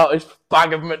and pulled out this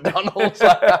bag of McDonald's,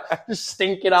 like that, just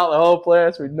stinking out the whole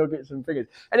place with nuggets and fingers.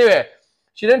 Anyway,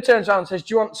 she then turns around and says,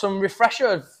 "Do you want some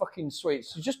refresher fucking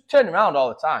sweets?" She's just turning around all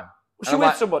the time. Was she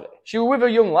with somebody? She was with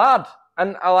a young lad.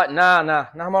 And I like, nah,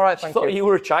 I'm all right, thank you. I thought you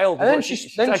were a child. And then she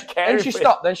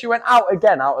stopped. Then she went out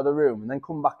again, out of the room, and then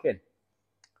come back in.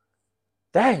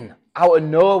 Then, out of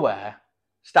nowhere,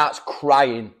 starts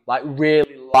crying, like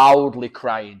really loudly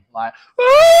crying, like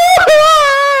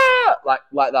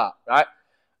that, right?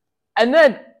 And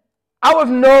then, out of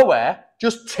nowhere,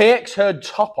 just takes her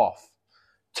top off.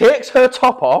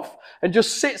 And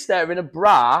just sits there in a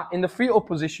bra, in the fetal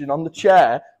position on the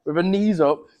chair, with her knees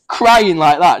up, crying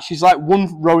like that. She's like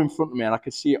one row in front of me, and I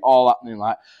can see it all happening,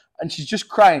 like, and she's just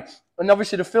crying. And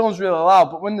obviously the film's really loud,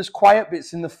 but when there's quiet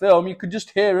bits in the film, you could just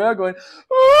hear her going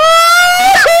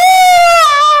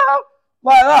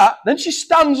like that. Then she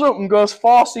stands up and goes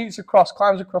 4 seats across,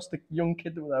 climbs across the young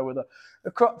kid that was there with her,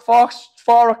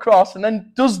 four across, and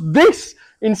then does this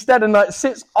instead, and like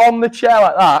sits on the chair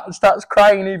like that and starts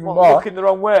crying even more. Looking the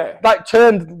wrong way. Like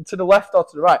turned to the left or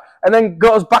to the right, and then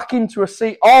goes back into a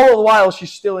seat. All the while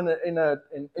she's still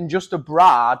in just a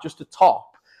bra, just a top.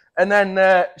 And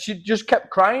then she just kept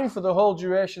crying for the whole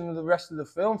duration of the rest of the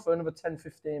film for another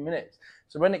 10-15 minutes.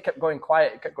 So when it kept going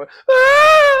quiet, it kept going,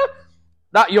 "Ah!"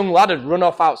 That young lad had run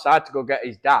off outside to go get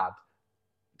his dad,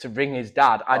 to ring his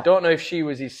dad. I don't know if she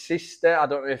was his sister. I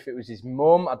don't know if it was his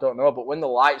mum. I don't know. But when the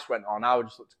lights went on, I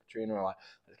just looked at Katrina and were like,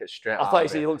 "Let's get straight out of here." I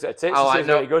thought you looked at her tits. She was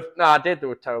really good. No, I did. They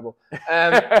were terrible. We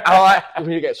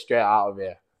need to get straight out of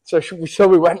here. So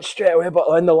we went straight away, but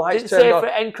when the lights turned on... Did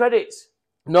it say for end credits?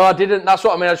 No, I didn't. That's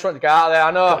what I mean. I just wanted to get out of there.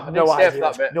 I know. I didn't stay for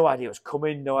that bit. No idea it was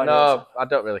coming. No idea. No, I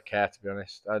don't really care, to be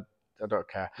honest. I don't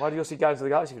care. Why do you go see Guardians of the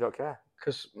Galaxy if you don't care?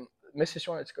 Because Mrs.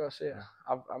 wanted to go see it.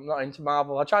 I'm not into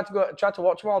Marvel. I tried to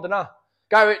watch them all, didn't I?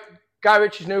 Guy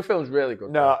Ritchie's new film's really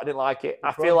good. No, I didn't like it.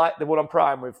 I feel like the one on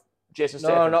Prime with Jason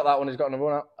Statham? No, not that one. He's got another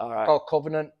one out. All right. Called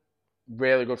Covenant.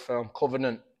 Really good film.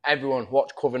 Covenant. Everyone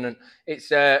watch Covenant.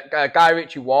 It's a Guy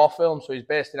Ritchie war film, so he's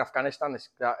based in Afghanistan.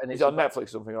 And it's on Netflix or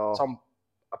something? Or? It's on,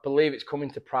 I believe it's coming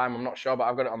to Prime. I'm not sure, but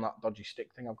I've got it on that dodgy stick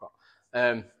thing I've got.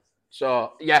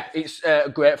 So yeah, it's a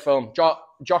great film.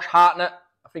 Josh Hartnett,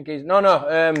 I think he's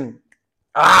God,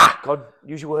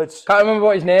 use your words. Can't remember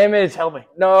what his name is. Tell me.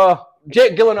 No,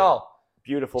 Jake Gyllenhaal.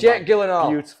 Beautiful. Jake Gyllenhaal.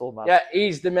 Beautiful man. Yeah,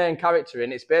 he's the main character,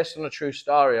 and it's based on a true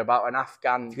story about an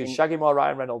Afghan. You can shag him or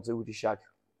Ryan Reynolds. Who would you shag?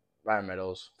 Ryan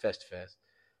Reynolds, face to face,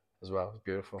 as well. It's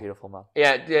beautiful. Beautiful man.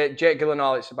 Yeah, Jake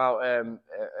Gyllenhaal. It's about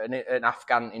an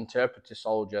Afghan interpreter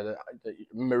soldier that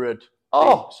mirrored.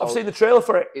 I've seen the trailer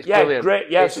for it. It's brilliant.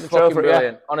 Great. Yeah, it's I've seen the trailer for it.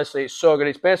 Brilliant. Honestly, it's so good.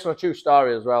 It's based on a true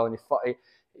story as well, and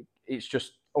it's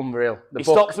just unreal. He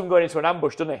stops them going into an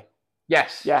ambush, doesn't he?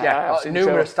 Yes. Yeah.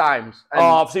 Numerous times. And,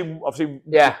 I've seen.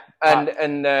 Yeah,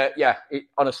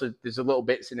 honestly, there's a little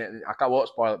bits in it. I won't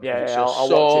spoil it. Yeah, it's I'll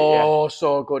watch it.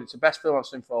 So good. It's the best film I've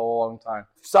seen for a long time.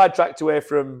 Sidetracked away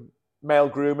from male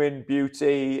grooming,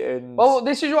 beauty, and. Well,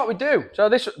 this is what we do. So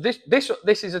this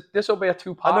will be a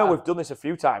two-parter. I know we've done this a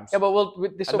few times. Yeah, but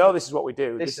this is what we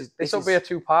do. This will be a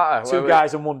two-parter. Two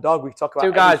guys and one dog. We talk about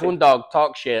two guys, one dog.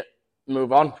 Talk shit.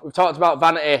 Move on. We've talked about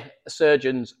vanity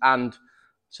surgeries and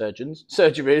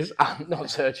not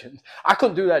surgeons. I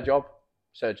couldn't do that job.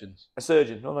 Surgeons. A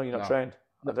surgeon? No, you're not trained.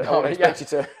 I don't expect you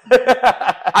to.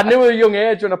 I knew at a young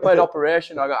age when I played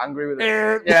Operation, I got angry with it.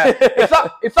 Yeah.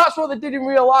 If that's what they did in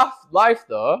real life,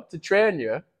 though, to train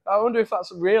you, I wonder if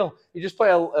that's real. You just play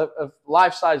a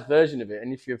life-size version of it,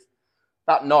 and if you've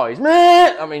that noise,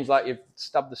 that means like you've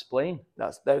stabbed the spleen.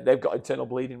 They've got internal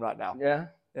bleeding right now. Yeah.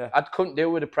 I couldn't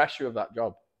deal with the pressure of that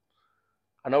job.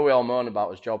 I know we all moan about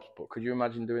his jobs, but could you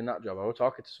imagine doing that job? I was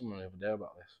talking to someone the other day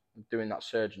about this. Doing that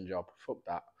surgeon job. Fuck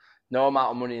that. No amount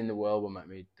of money in the world will make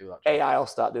me do that job. AI will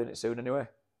start doing it soon anyway.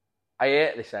 I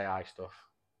hate this AI stuff.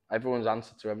 Everyone's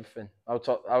answer to everything.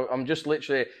 I'm just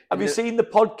literally... Have you seen the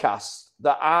podcasts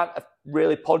that aren't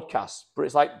really podcasts, but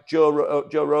it's like Joe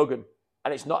Rogan,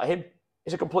 and it's not him.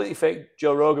 It's a completely fake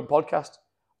Joe Rogan podcast.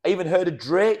 I even heard a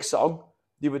Drake song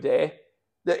the other day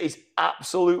that is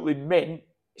absolutely mint.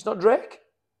 It's not Drake.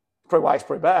 Probably why it's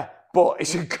pretty better, but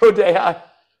it's a good AI.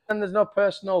 And there's no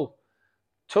personal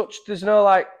touch. There's no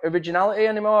like originality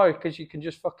anymore because you can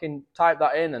just fucking type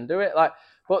that in and do it. Like,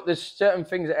 but there's certain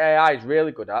things that AI is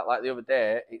really good at. Like the other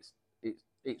day,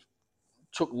 it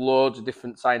took loads of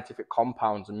different scientific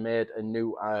compounds and made a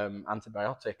new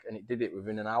antibiotic, and it did it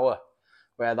within an hour,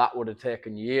 where that would have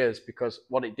taken years because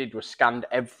what it did was scanned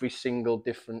every single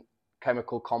different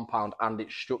chemical compound and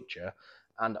its structure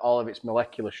and all of its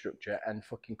molecular structure and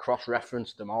fucking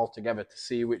cross-referenced them all together to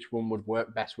see which one would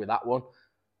work best with that one.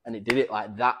 And it did it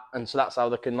like that. And so that's how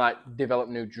they can like develop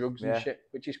new drugs and shit,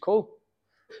 which is cool.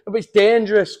 But it's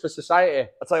dangerous for society.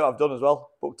 I'll tell you what I've done as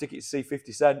well. Booked tickets to see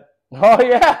 50 Cent. Oh,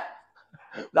 yeah.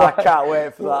 I can't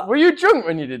wait for that. Were you drunk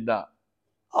when you did that?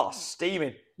 Oh,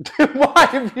 steaming. Why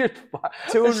have you...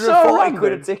 240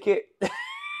 quid a ticket.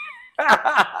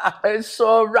 It's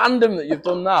so random that you've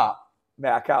done that.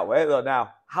 Mate, I can't wait though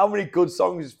now. How many good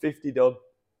songs has 50 done?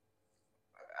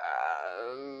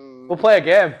 We'll play a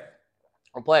game.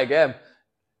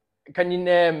 Can you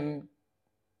name...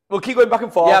 We'll keep going back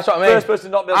and forth. Yeah, that's what I mean. First person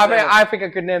not be able to name I think I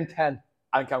could name 10.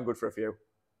 I think I'm good for a few.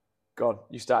 Go on,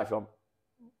 you start from.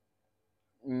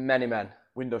 Many Men.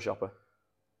 Window Shopper.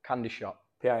 Candy Shop.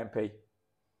 PIMP.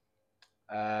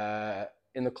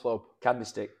 In the Club. Candy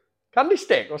Stick. Candy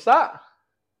Stick, what's that?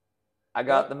 I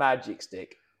got the Magic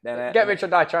Stick. Get Rich or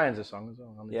Die Trying's a song as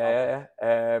well. Yeah.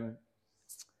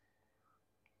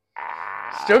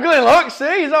 Struggling, look,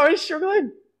 see, he's already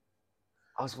struggling.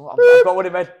 I've got one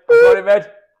in bed.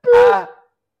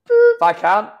 If I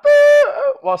can't.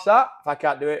 What's that? If I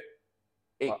can't do it,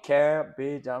 it can't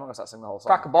be done. I'm not going to sing the whole song.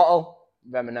 Crack a Bottle.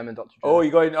 Eminem and Dr. Dre. Oh,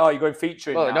 you're going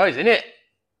featuring. Well, now. No, he's in it.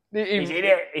 He's in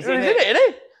it. He's in it, isn't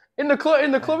he? In the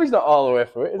club, he's not all the way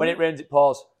through it. When it rains, it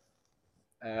pours.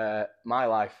 My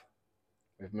Life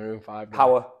with Maroon 5.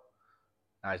 Power.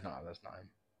 No, he's not. That's not him.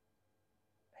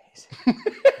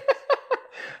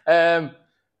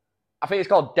 I think it's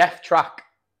called Death Track.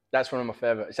 That's one of my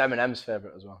favourite. It's Eminem's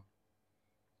favourite as well.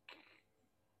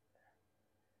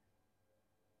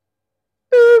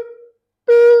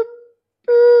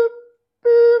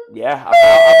 Yeah,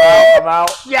 I'm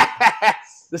out.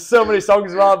 Yes! There's so many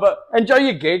songs as well, but enjoy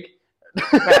your gig.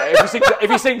 Mate, if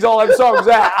he sings all them songs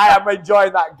there, I am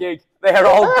enjoying that gig. They're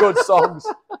all good songs.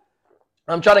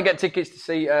 I'm trying to get tickets to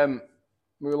see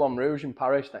Moulin Rouge in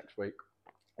Paris next week.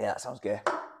 Yeah, that sounds gay.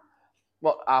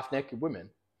 What, half-naked women?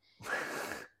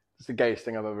 It's the gayest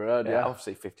thing I've ever heard, yeah.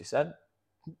 Obviously 50 Cent.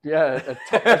 Yeah,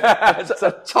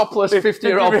 a topless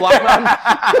 50-year-old black man.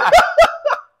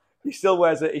 He still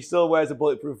wears a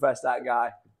bulletproof vest. That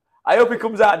guy. I hope he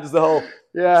comes out and does the whole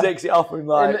takes it off and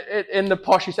like in the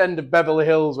poshest end of Beverly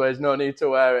Hills, where there's no need to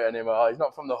wear it anymore. He's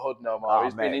not from the hood no more.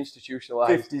 He's been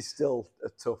institutionalized. 50's still a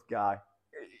tough guy.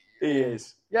 He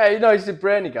is. Yeah, he's a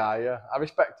brainy guy. Yeah, I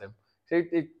respect him.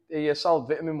 He sold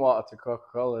vitamin water to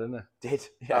Coca-Cola, didn't he? Did.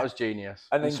 Yeah. That was genius.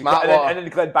 And then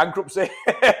declared bankruptcy.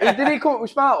 Did he come up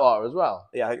with smart water as well?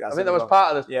 Yeah, I think that was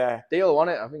part of the deal,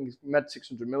 wasn't it? I think he made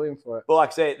 $600 million for it. But like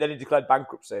I say, then he declared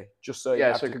bankruptcy just so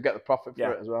so he could get the profit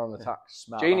for it as well and the tax.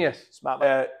 Smart Genius. Man. Smart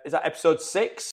man. Is that episode 6?